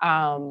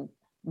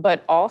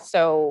 But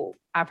also,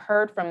 I've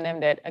heard from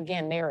them that,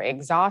 again, they're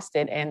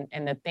exhausted,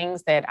 and the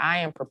things that I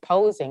am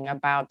proposing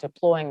about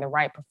deploying the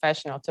right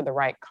professional to the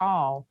right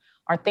call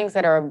are things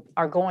that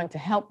are going to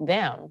help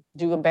them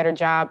do a better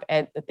job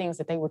at the things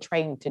that they were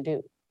trained to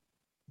do.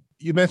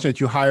 You mentioned that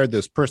you hired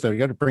this person.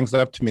 It brings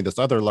up to me this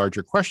other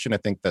larger question, I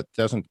think, that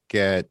doesn't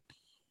get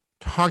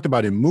talked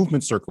about in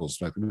movement circles.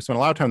 Like, we spend a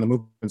lot of time on the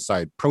movement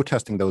side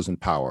protesting those in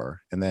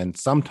power. And then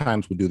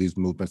sometimes we'll do these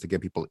movements to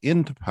get people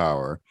into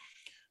power.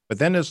 But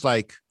then it's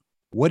like,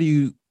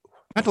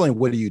 not only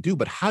what do you do,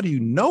 but how do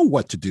you know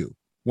what to do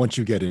once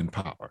you get in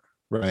power?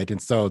 Right.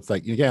 And so it's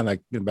like, again,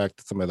 like back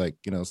to somebody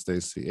like,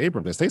 Stacey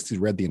Abrams. Stacey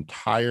read the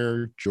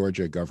entire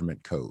Georgia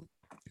government code.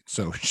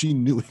 So she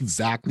knew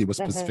exactly what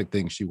specific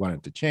things she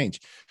wanted to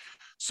change.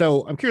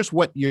 So I'm curious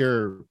what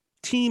your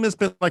team has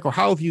been like, or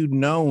how have you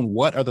known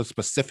what are the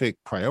specific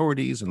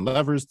priorities and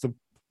levers to,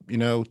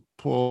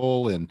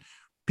 pull and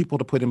people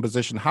to put in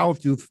position? How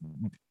have you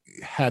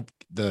had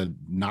the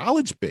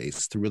knowledge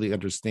base to really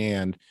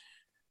understand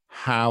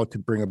how to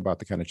bring about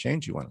the kind of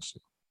change you want to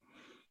see?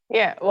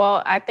 Yeah,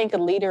 well, I think a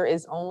leader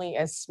is only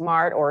as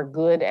smart or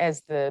good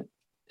as the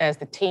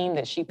team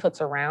that she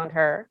puts around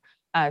her.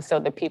 So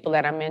the people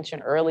that I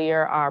mentioned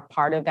earlier are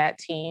part of that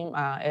team,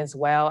 as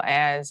well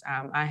as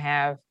I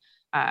have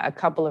a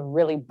couple of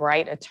really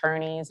bright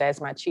attorneys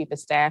as my chief of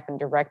staff and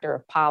director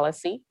of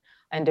policy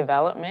and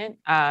development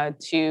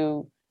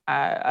to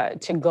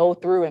go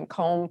through and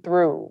comb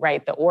through,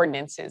 right, the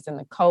ordinances and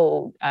the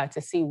code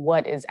to see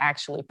what is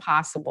actually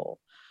possible.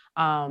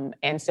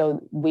 And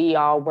so we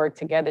all worked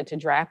together to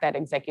draft that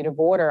executive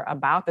order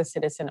about the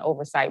Citizen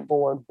Oversight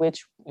Board,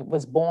 which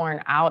was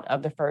born out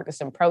of the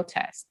Ferguson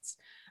protests.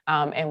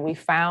 And we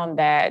found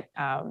that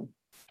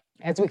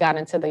as we got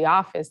into the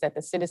office, that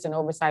the Citizen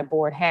Oversight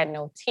Board had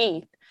no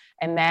teeth,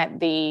 and that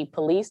the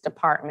police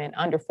department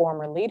under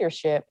former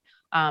leadership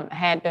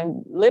had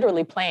been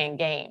literally playing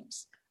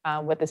games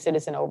with the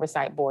Citizen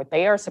Oversight Board.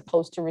 They are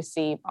supposed to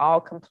receive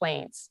all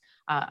complaints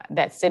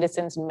that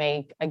citizens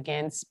make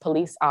against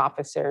police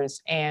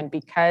officers. And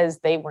because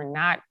they were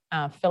not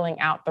filling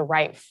out the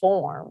right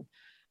form,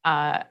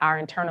 our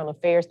internal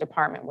affairs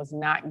department was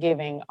not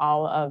giving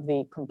all of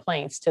the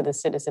complaints to the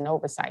Citizen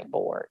Oversight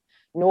Board,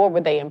 nor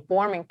were they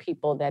informing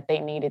people that they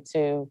needed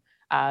to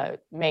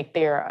make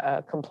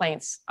their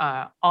complaints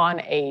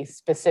on a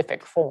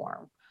specific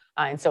form.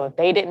 And so if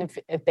they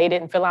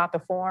didn't fill out the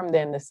form,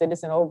 then the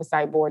Citizen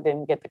Oversight Board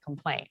didn't get the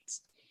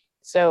complaints.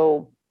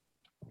 So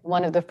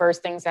one of the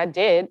first things I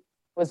did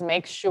was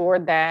make sure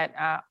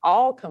that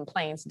all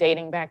complaints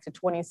dating back to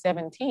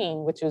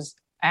 2017, which was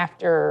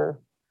after,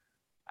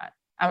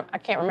 I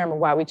can't remember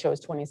why we chose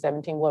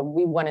 2017. Well,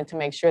 we wanted to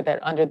make sure that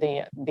under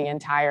the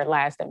entire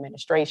last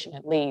administration,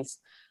 at least,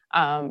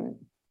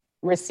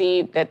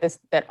 received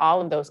that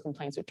all of those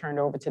complaints were turned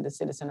over to the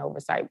Citizen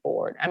Oversight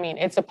Board. I mean,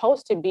 it's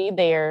supposed to be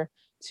there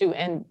to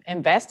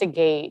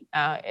investigate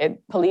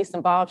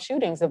police-involved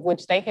shootings, of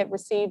which they had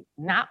received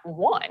not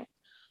one.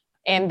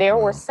 And there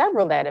were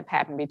several that have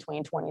happened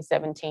between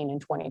 2017 and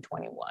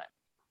 2021.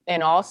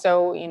 And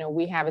also,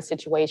 we have a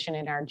situation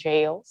in our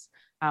jails.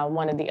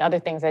 One of the other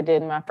things I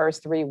did in my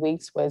first 3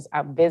 weeks was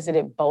I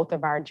visited both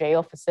of our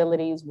jail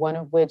facilities, one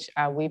of which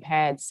we've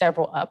had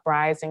several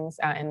uprisings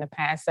in the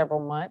past several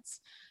months,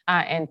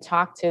 and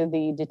talked to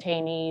the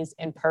detainees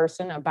in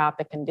person about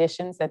the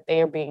conditions that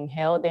they are being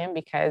held in,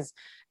 because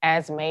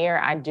as mayor,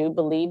 I do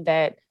believe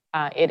that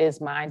it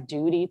is my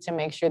duty to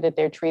make sure that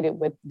they're treated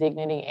with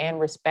dignity and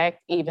respect,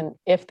 even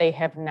if they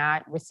have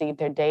not received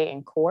their day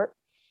in court.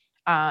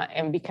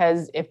 And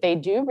because if they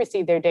do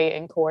receive their day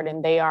in court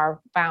and they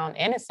are found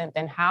innocent,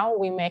 then how are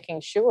we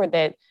making sure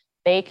that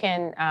they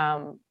can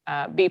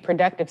be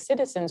productive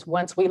citizens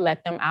once we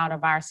let them out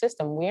of our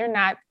system? We're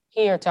not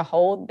here to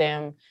hold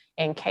them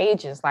in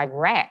cages like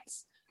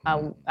rats.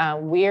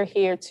 We're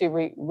here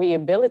to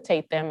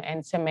rehabilitate them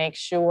and to make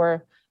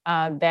sure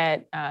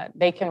that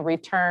they can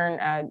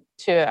return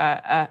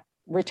to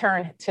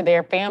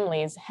their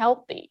families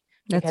healthy.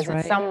 Because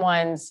it's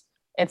someone's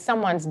it's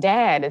someone's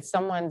dad, it's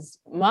someone's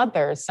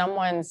mother,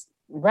 someone's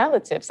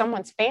relative,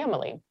 someone's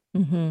family.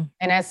 Mm-hmm.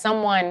 And as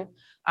someone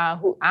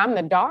who I'm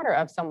the daughter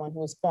of someone who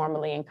was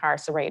formerly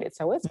incarcerated,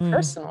 so it's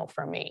personal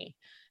for me.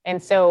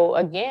 And so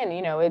again,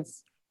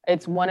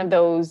 it's one of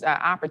those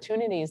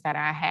opportunities that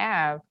I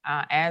have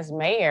as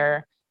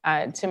mayor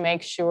to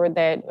make sure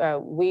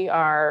that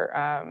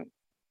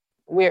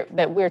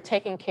we're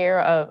taking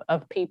care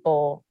of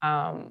people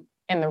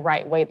in the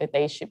right way that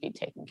they should be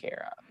taken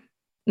care of.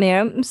 Mayor,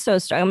 I'm so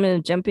struck. I'm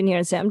going to jump in here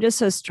and say I'm just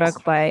so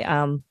struck by.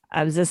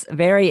 I was just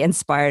very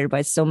inspired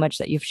by so much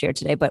that you've shared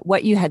today. But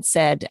what you had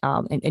said,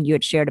 and you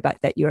had shared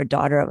about that you're a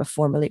daughter of a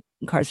formerly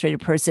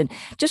incarcerated person,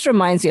 just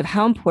reminds me of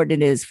how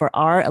important it is for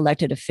our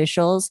elected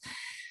officials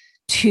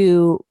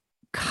to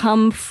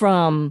come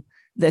from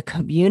the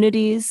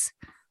communities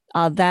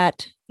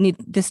that need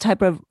this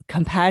type of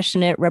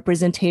compassionate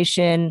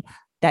representation,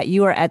 that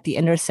you are at the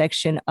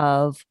intersection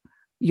of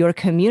your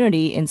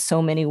community in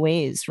so many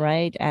ways,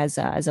 right? As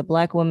a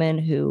Black woman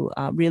who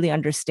really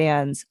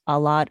understands a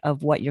lot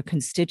of what your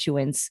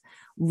constituents'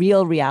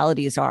 real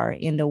realities are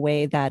in the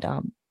way that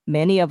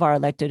many of our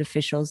elected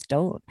officials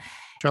don't.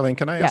 Charlene,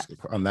 can I ask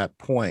on that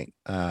point,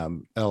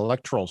 an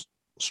electoral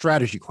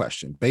strategy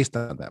question based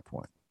on that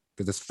point?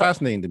 Because it's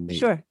fascinating to me.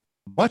 Sure.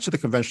 Much of the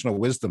conventional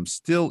wisdom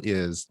still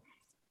is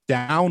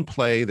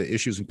downplay the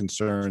issues and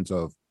concerns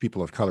of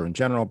people of color in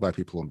general, Black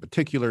people in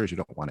particular, as you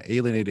don't want to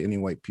alienate any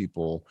white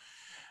people.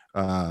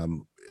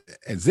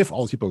 As if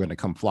all these people are going to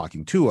come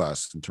flocking to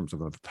us in terms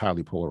of a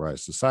highly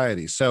polarized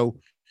society. So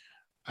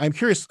I'm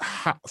curious,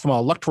 from an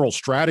electoral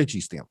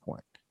strategy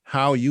standpoint,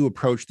 how you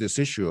approach this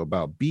issue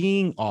about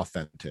being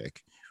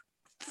authentic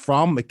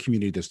from a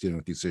community that's dealing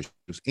with these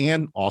issues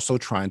and also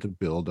trying to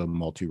build a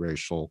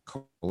multiracial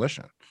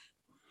coalition.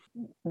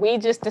 We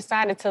just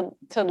decided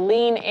to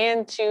lean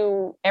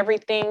into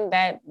everything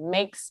that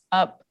makes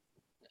up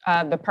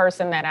the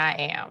person that I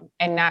am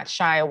and not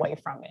shy away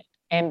from it,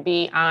 and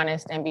be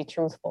honest and be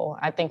truthful.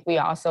 I think we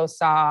also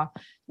saw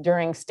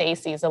during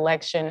Stacey's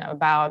election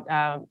about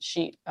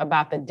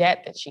the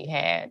debt that she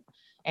had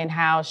and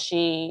how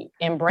she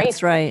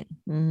embraced. That's right.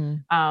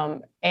 Mm-hmm.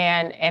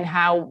 And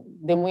how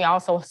then we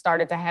also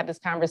started to have this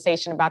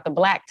conversation about the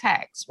Black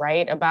tax,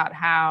 right? About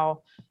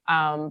how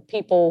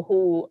people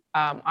who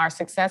are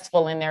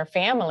successful in their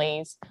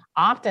families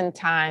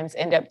oftentimes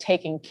end up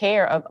taking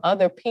care of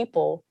other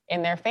people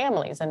in their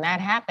families. And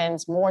that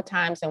happens more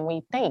times than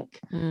we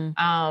think.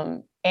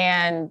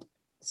 And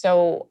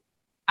so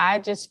I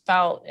just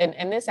felt,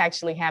 and this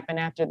actually happened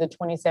after the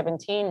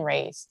 2017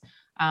 race.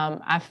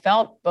 I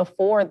felt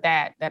before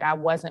that I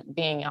wasn't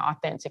being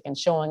authentic and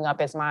showing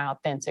up as my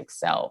authentic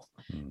self.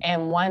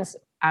 And once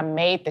I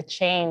made the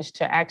change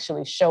to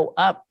actually show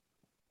up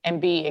and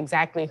be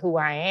exactly who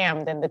I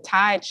am, then the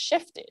tide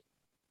shifted.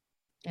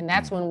 And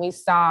that's when we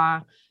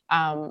saw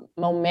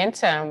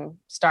momentum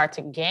start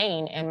to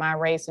gain in my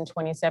race in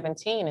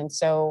 2017. And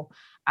so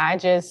I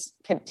just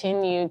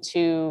continue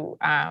to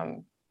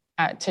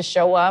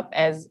show up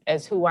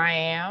as who I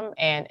am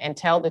and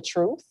tell the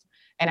truth.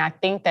 And I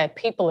think that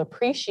people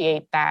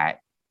appreciate that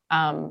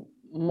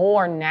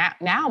more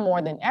now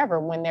more than ever,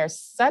 when there's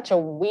such a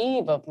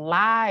weave of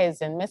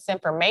lies and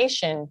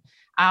misinformation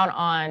out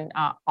on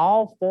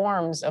all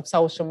forms of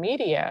social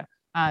media.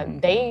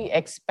 They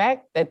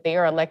expect that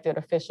their elected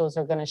officials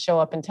are going to show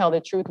up and tell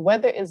the truth,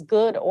 whether it's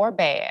good or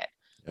bad.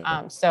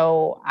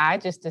 So I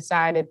just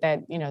decided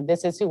that,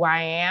 this is who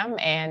I am,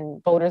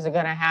 and voters are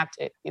going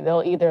to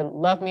they'll either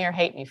love me or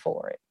hate me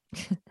for it.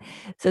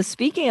 So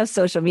speaking of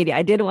social media,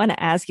 I did want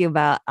to ask you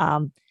about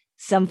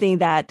something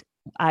that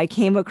I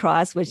came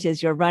across, which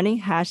is your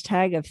running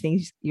hashtag of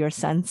things your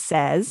son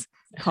says,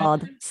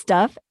 called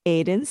Stuff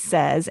Aiden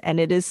Says. And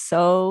it is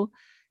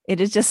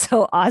just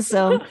so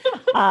awesome.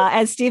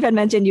 As Steve had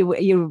mentioned,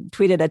 you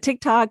tweeted a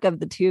TikTok of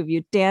the two of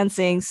you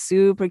dancing,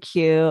 super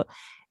cute.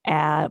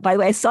 By the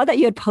way, I saw that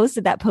you had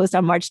posted that post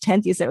on March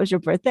 10th. You said it was your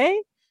birthday?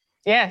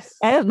 Yes.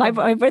 My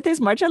birthday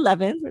is March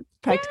 11th. We're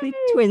practically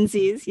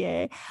twinsies.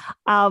 Yay.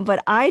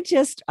 But I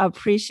just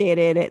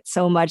appreciated it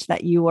so much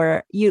that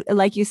you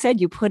like you said,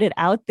 you put it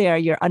out there.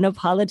 You're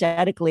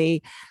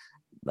unapologetically,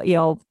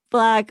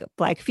 Black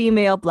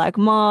female, Black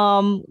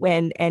mom,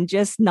 and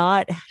just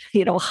not,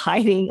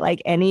 hiding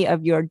like any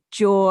of your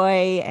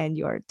joy and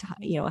your,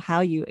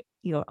 how you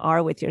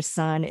are with your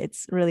son.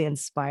 It's really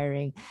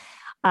inspiring.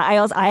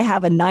 I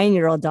have a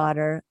 9-year-old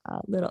daughter,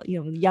 little,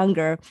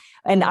 younger,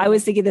 and I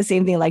was thinking the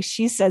same thing. Like,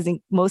 she says the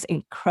most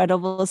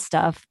incredible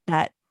stuff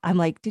that I'm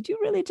like, did you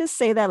really just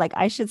say that? Like,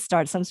 I should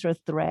start some sort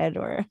of thread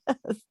or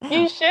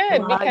you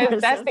should,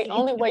 because that's the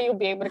only way you'll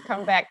be able to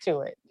come back to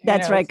it.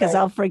 That's right, because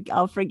I'll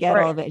forget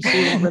all of it.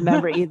 She won't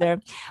remember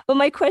either. But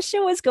my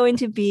question was going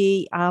to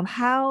be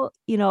how,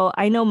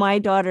 I know my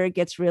daughter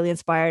gets really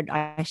inspired.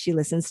 She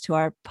listens to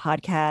our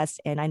podcast,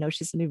 and I know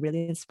she's going to be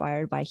really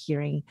inspired by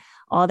hearing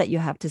all that you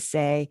have to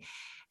say,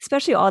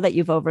 especially all that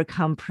you've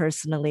overcome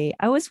personally.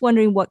 I was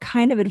wondering, what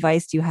kind of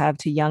advice do you have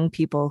to young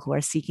people who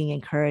are seeking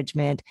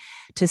encouragement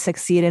to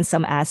succeed in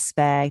some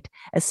aspect,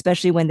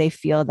 especially when they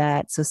feel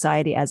that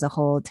society as a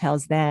whole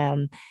tells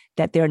them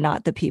that they're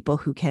not the people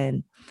who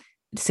can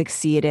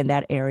succeed in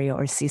that area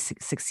or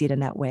succeed in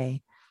that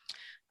way?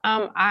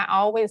 I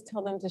always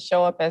tell them to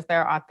show up as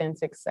their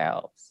authentic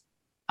selves,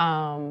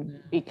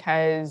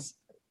 because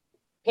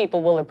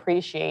people will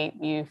appreciate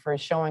you for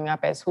showing up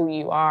as who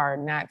you are,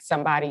 not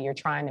somebody you're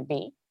trying to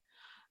be.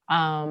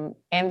 And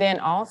then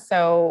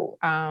also,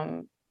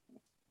 I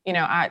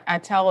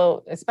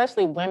tell,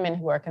 especially women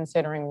who are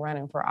considering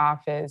running for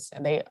office,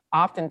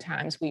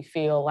 oftentimes we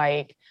feel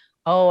like,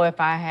 oh, if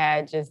I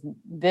had just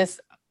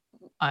this,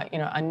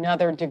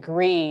 another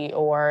degree,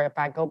 or if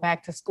I go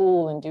back to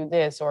school and do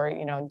this, or,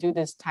 do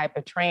this type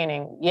of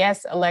training.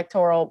 Yes,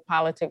 electoral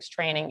politics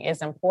training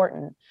is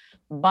important,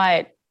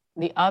 but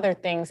the other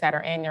things that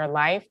are in your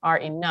life are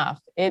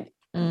enough.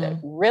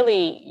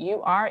 Really,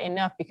 you are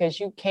enough because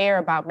you care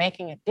about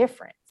making a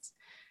difference.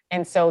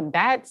 And so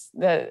that's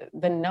the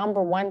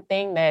number one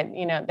thing that,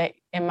 that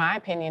in my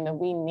opinion, that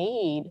we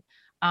need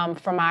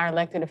from our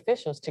elected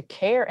officials, to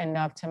care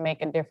enough to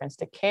make a difference,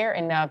 to care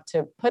enough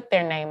to put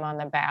their name on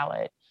the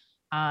ballot,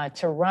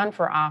 to run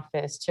for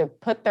office, to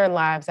put their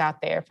lives out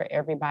there for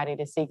everybody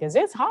to see, because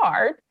it's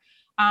hard,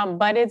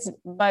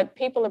 but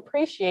people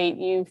appreciate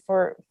you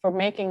for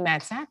making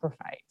that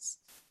sacrifice.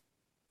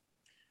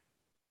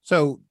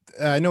 So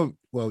I know,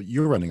 well,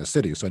 you're running a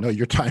city, so I know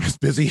your time is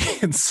busy.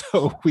 And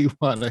so we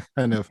want to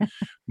kind of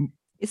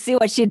you see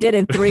what she did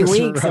in 3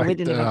 weeks, right. and we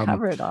didn't even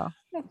cover it all.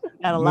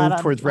 Got a move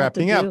lot towards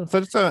wrapping up. So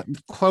let's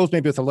close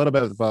maybe with a little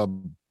bit of a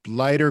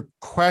lighter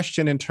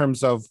question in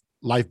terms of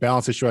life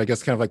balance issue. I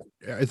guess kind of like,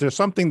 is there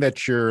something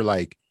that you're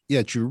like,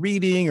 that you're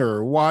reading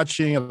or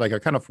watching, like,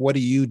 kind of what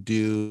do you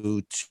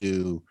do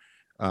to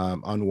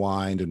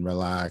unwind and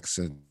relax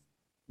and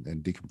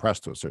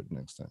decompress to a certain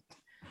extent?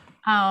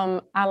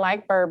 I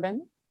like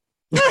bourbon.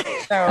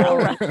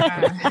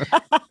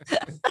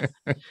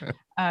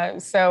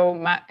 So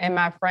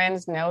my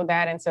friends know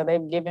that, and so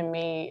they've given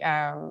me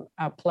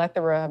a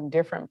plethora of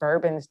different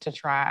bourbons to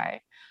try.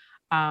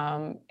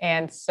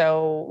 And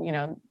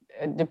so,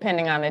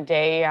 depending on the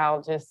day,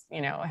 I'll just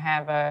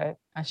have a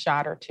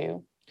shot or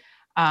two.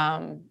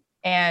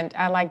 And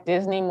I like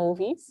Disney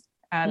movies.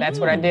 That's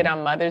what I did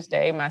on Mother's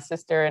Day. My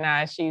sister and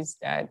I, she's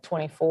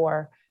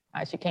 24.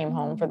 She came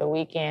home for the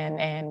weekend,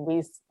 and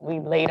we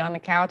laid on the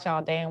couch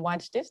all day and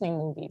watched Disney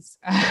movies.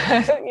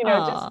 Just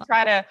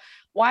try to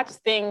watch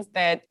things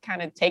that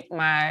kind of take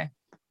my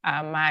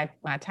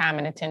time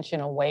and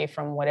attention away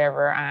from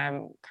whatever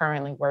I'm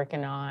currently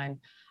working on.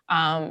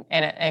 And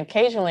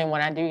occasionally,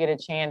 when I do get a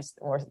chance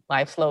or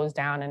life slows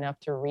down enough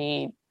to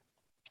read,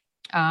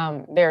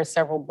 there are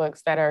several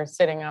books that are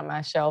sitting on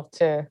my shelf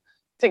to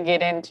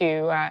get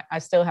into. I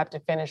still have to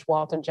finish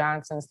Walter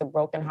Johnson's The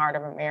Broken Heart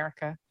of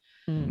America.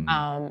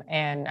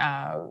 And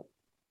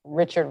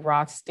Richard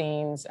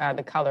Rothstein's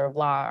The Color of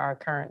Law are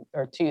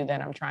two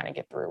that I'm trying to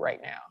get through right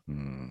now.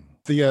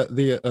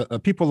 The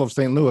people of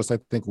St. Louis, I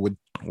think, would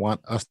want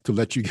us to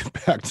let you get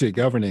back to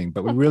governing,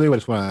 but we really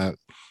just want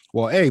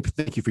to,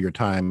 thank you for your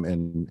time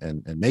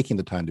and making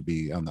the time to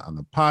be on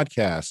the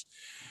podcast.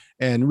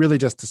 And really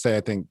just to say,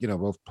 I think,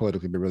 both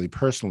politically, but really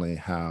personally,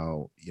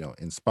 how,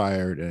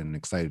 inspired and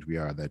excited we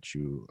are that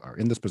you are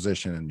in this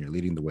position and you're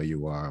leading the way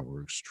you are.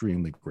 We're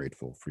extremely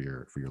grateful for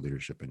your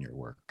leadership and your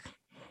work.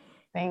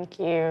 Thank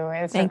you.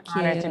 It's an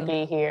honor to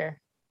be here.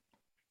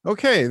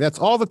 Okay, that's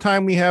all the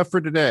time we have for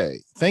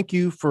today. Thank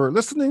you for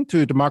listening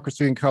to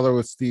Democracy in Color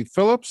with Steve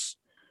Phillips.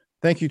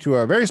 Thank you to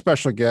our very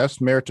special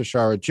guest, Mayor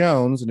Tishaura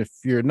Jones. And if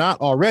you're not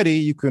already,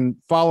 you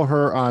can follow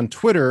her on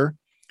Twitter.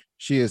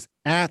 She is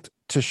at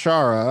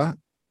Tishaura,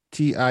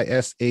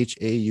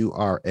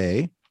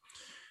 Tishaura.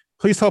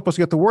 Please help us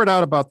get the word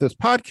out about this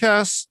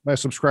podcast by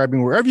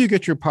subscribing wherever you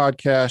get your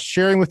podcast,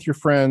 sharing with your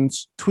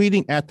friends,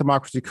 tweeting at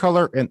Democracy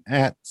Color and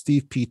at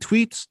Steve P.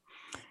 Tweets,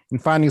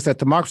 and finding us at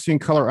Democracy in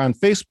Color on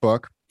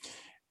Facebook,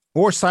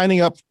 or signing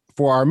up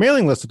for our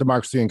mailing list at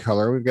Democracy in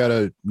Color. We've got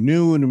a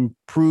new and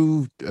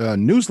improved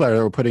newsletter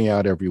that we're putting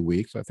out every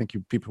week. So I think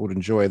people would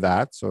enjoy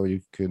that. So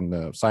you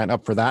can sign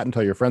up for that and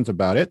tell your friends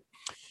about it.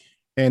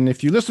 And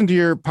if you listen to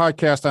your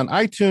podcast on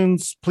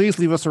iTunes, please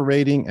leave us a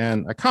rating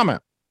and a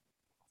comment.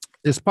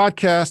 This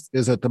podcast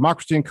is a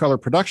Democracy in Color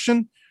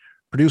production,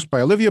 produced by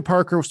Olivia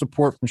Parker with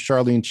support from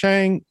Charlene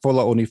Chang,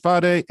 Fola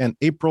Onifade, and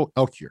April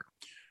Elkier.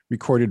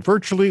 Recorded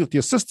virtually with the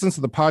assistance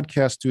of the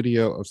podcast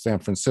studio of San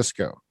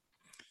Francisco.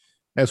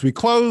 As we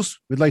close,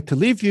 we'd like to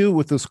leave you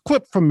with this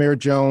clip from Mayor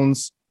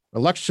Jones'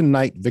 election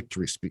night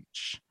victory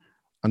speech.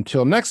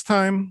 Until next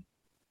time,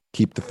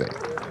 keep the faith.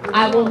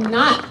 I will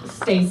not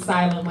stay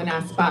silent when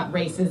I spot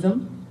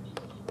racism.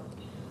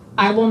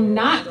 I will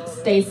not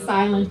stay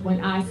silent when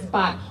I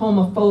spot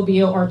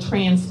homophobia or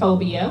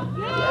transphobia.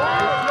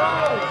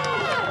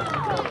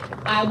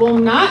 I will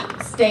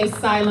not stay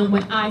silent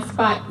when I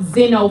spot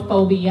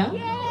xenophobia.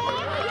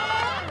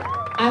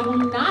 I will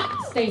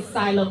not stay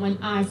silent when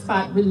I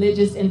spot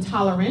religious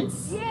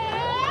intolerance.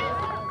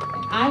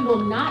 I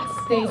will not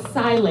stay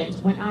silent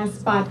when I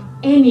spot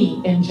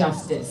any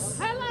injustice.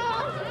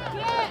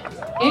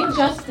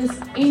 Injustice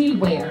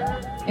anywhere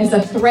is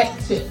a threat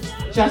to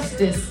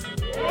justice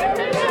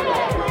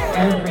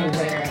everywhere.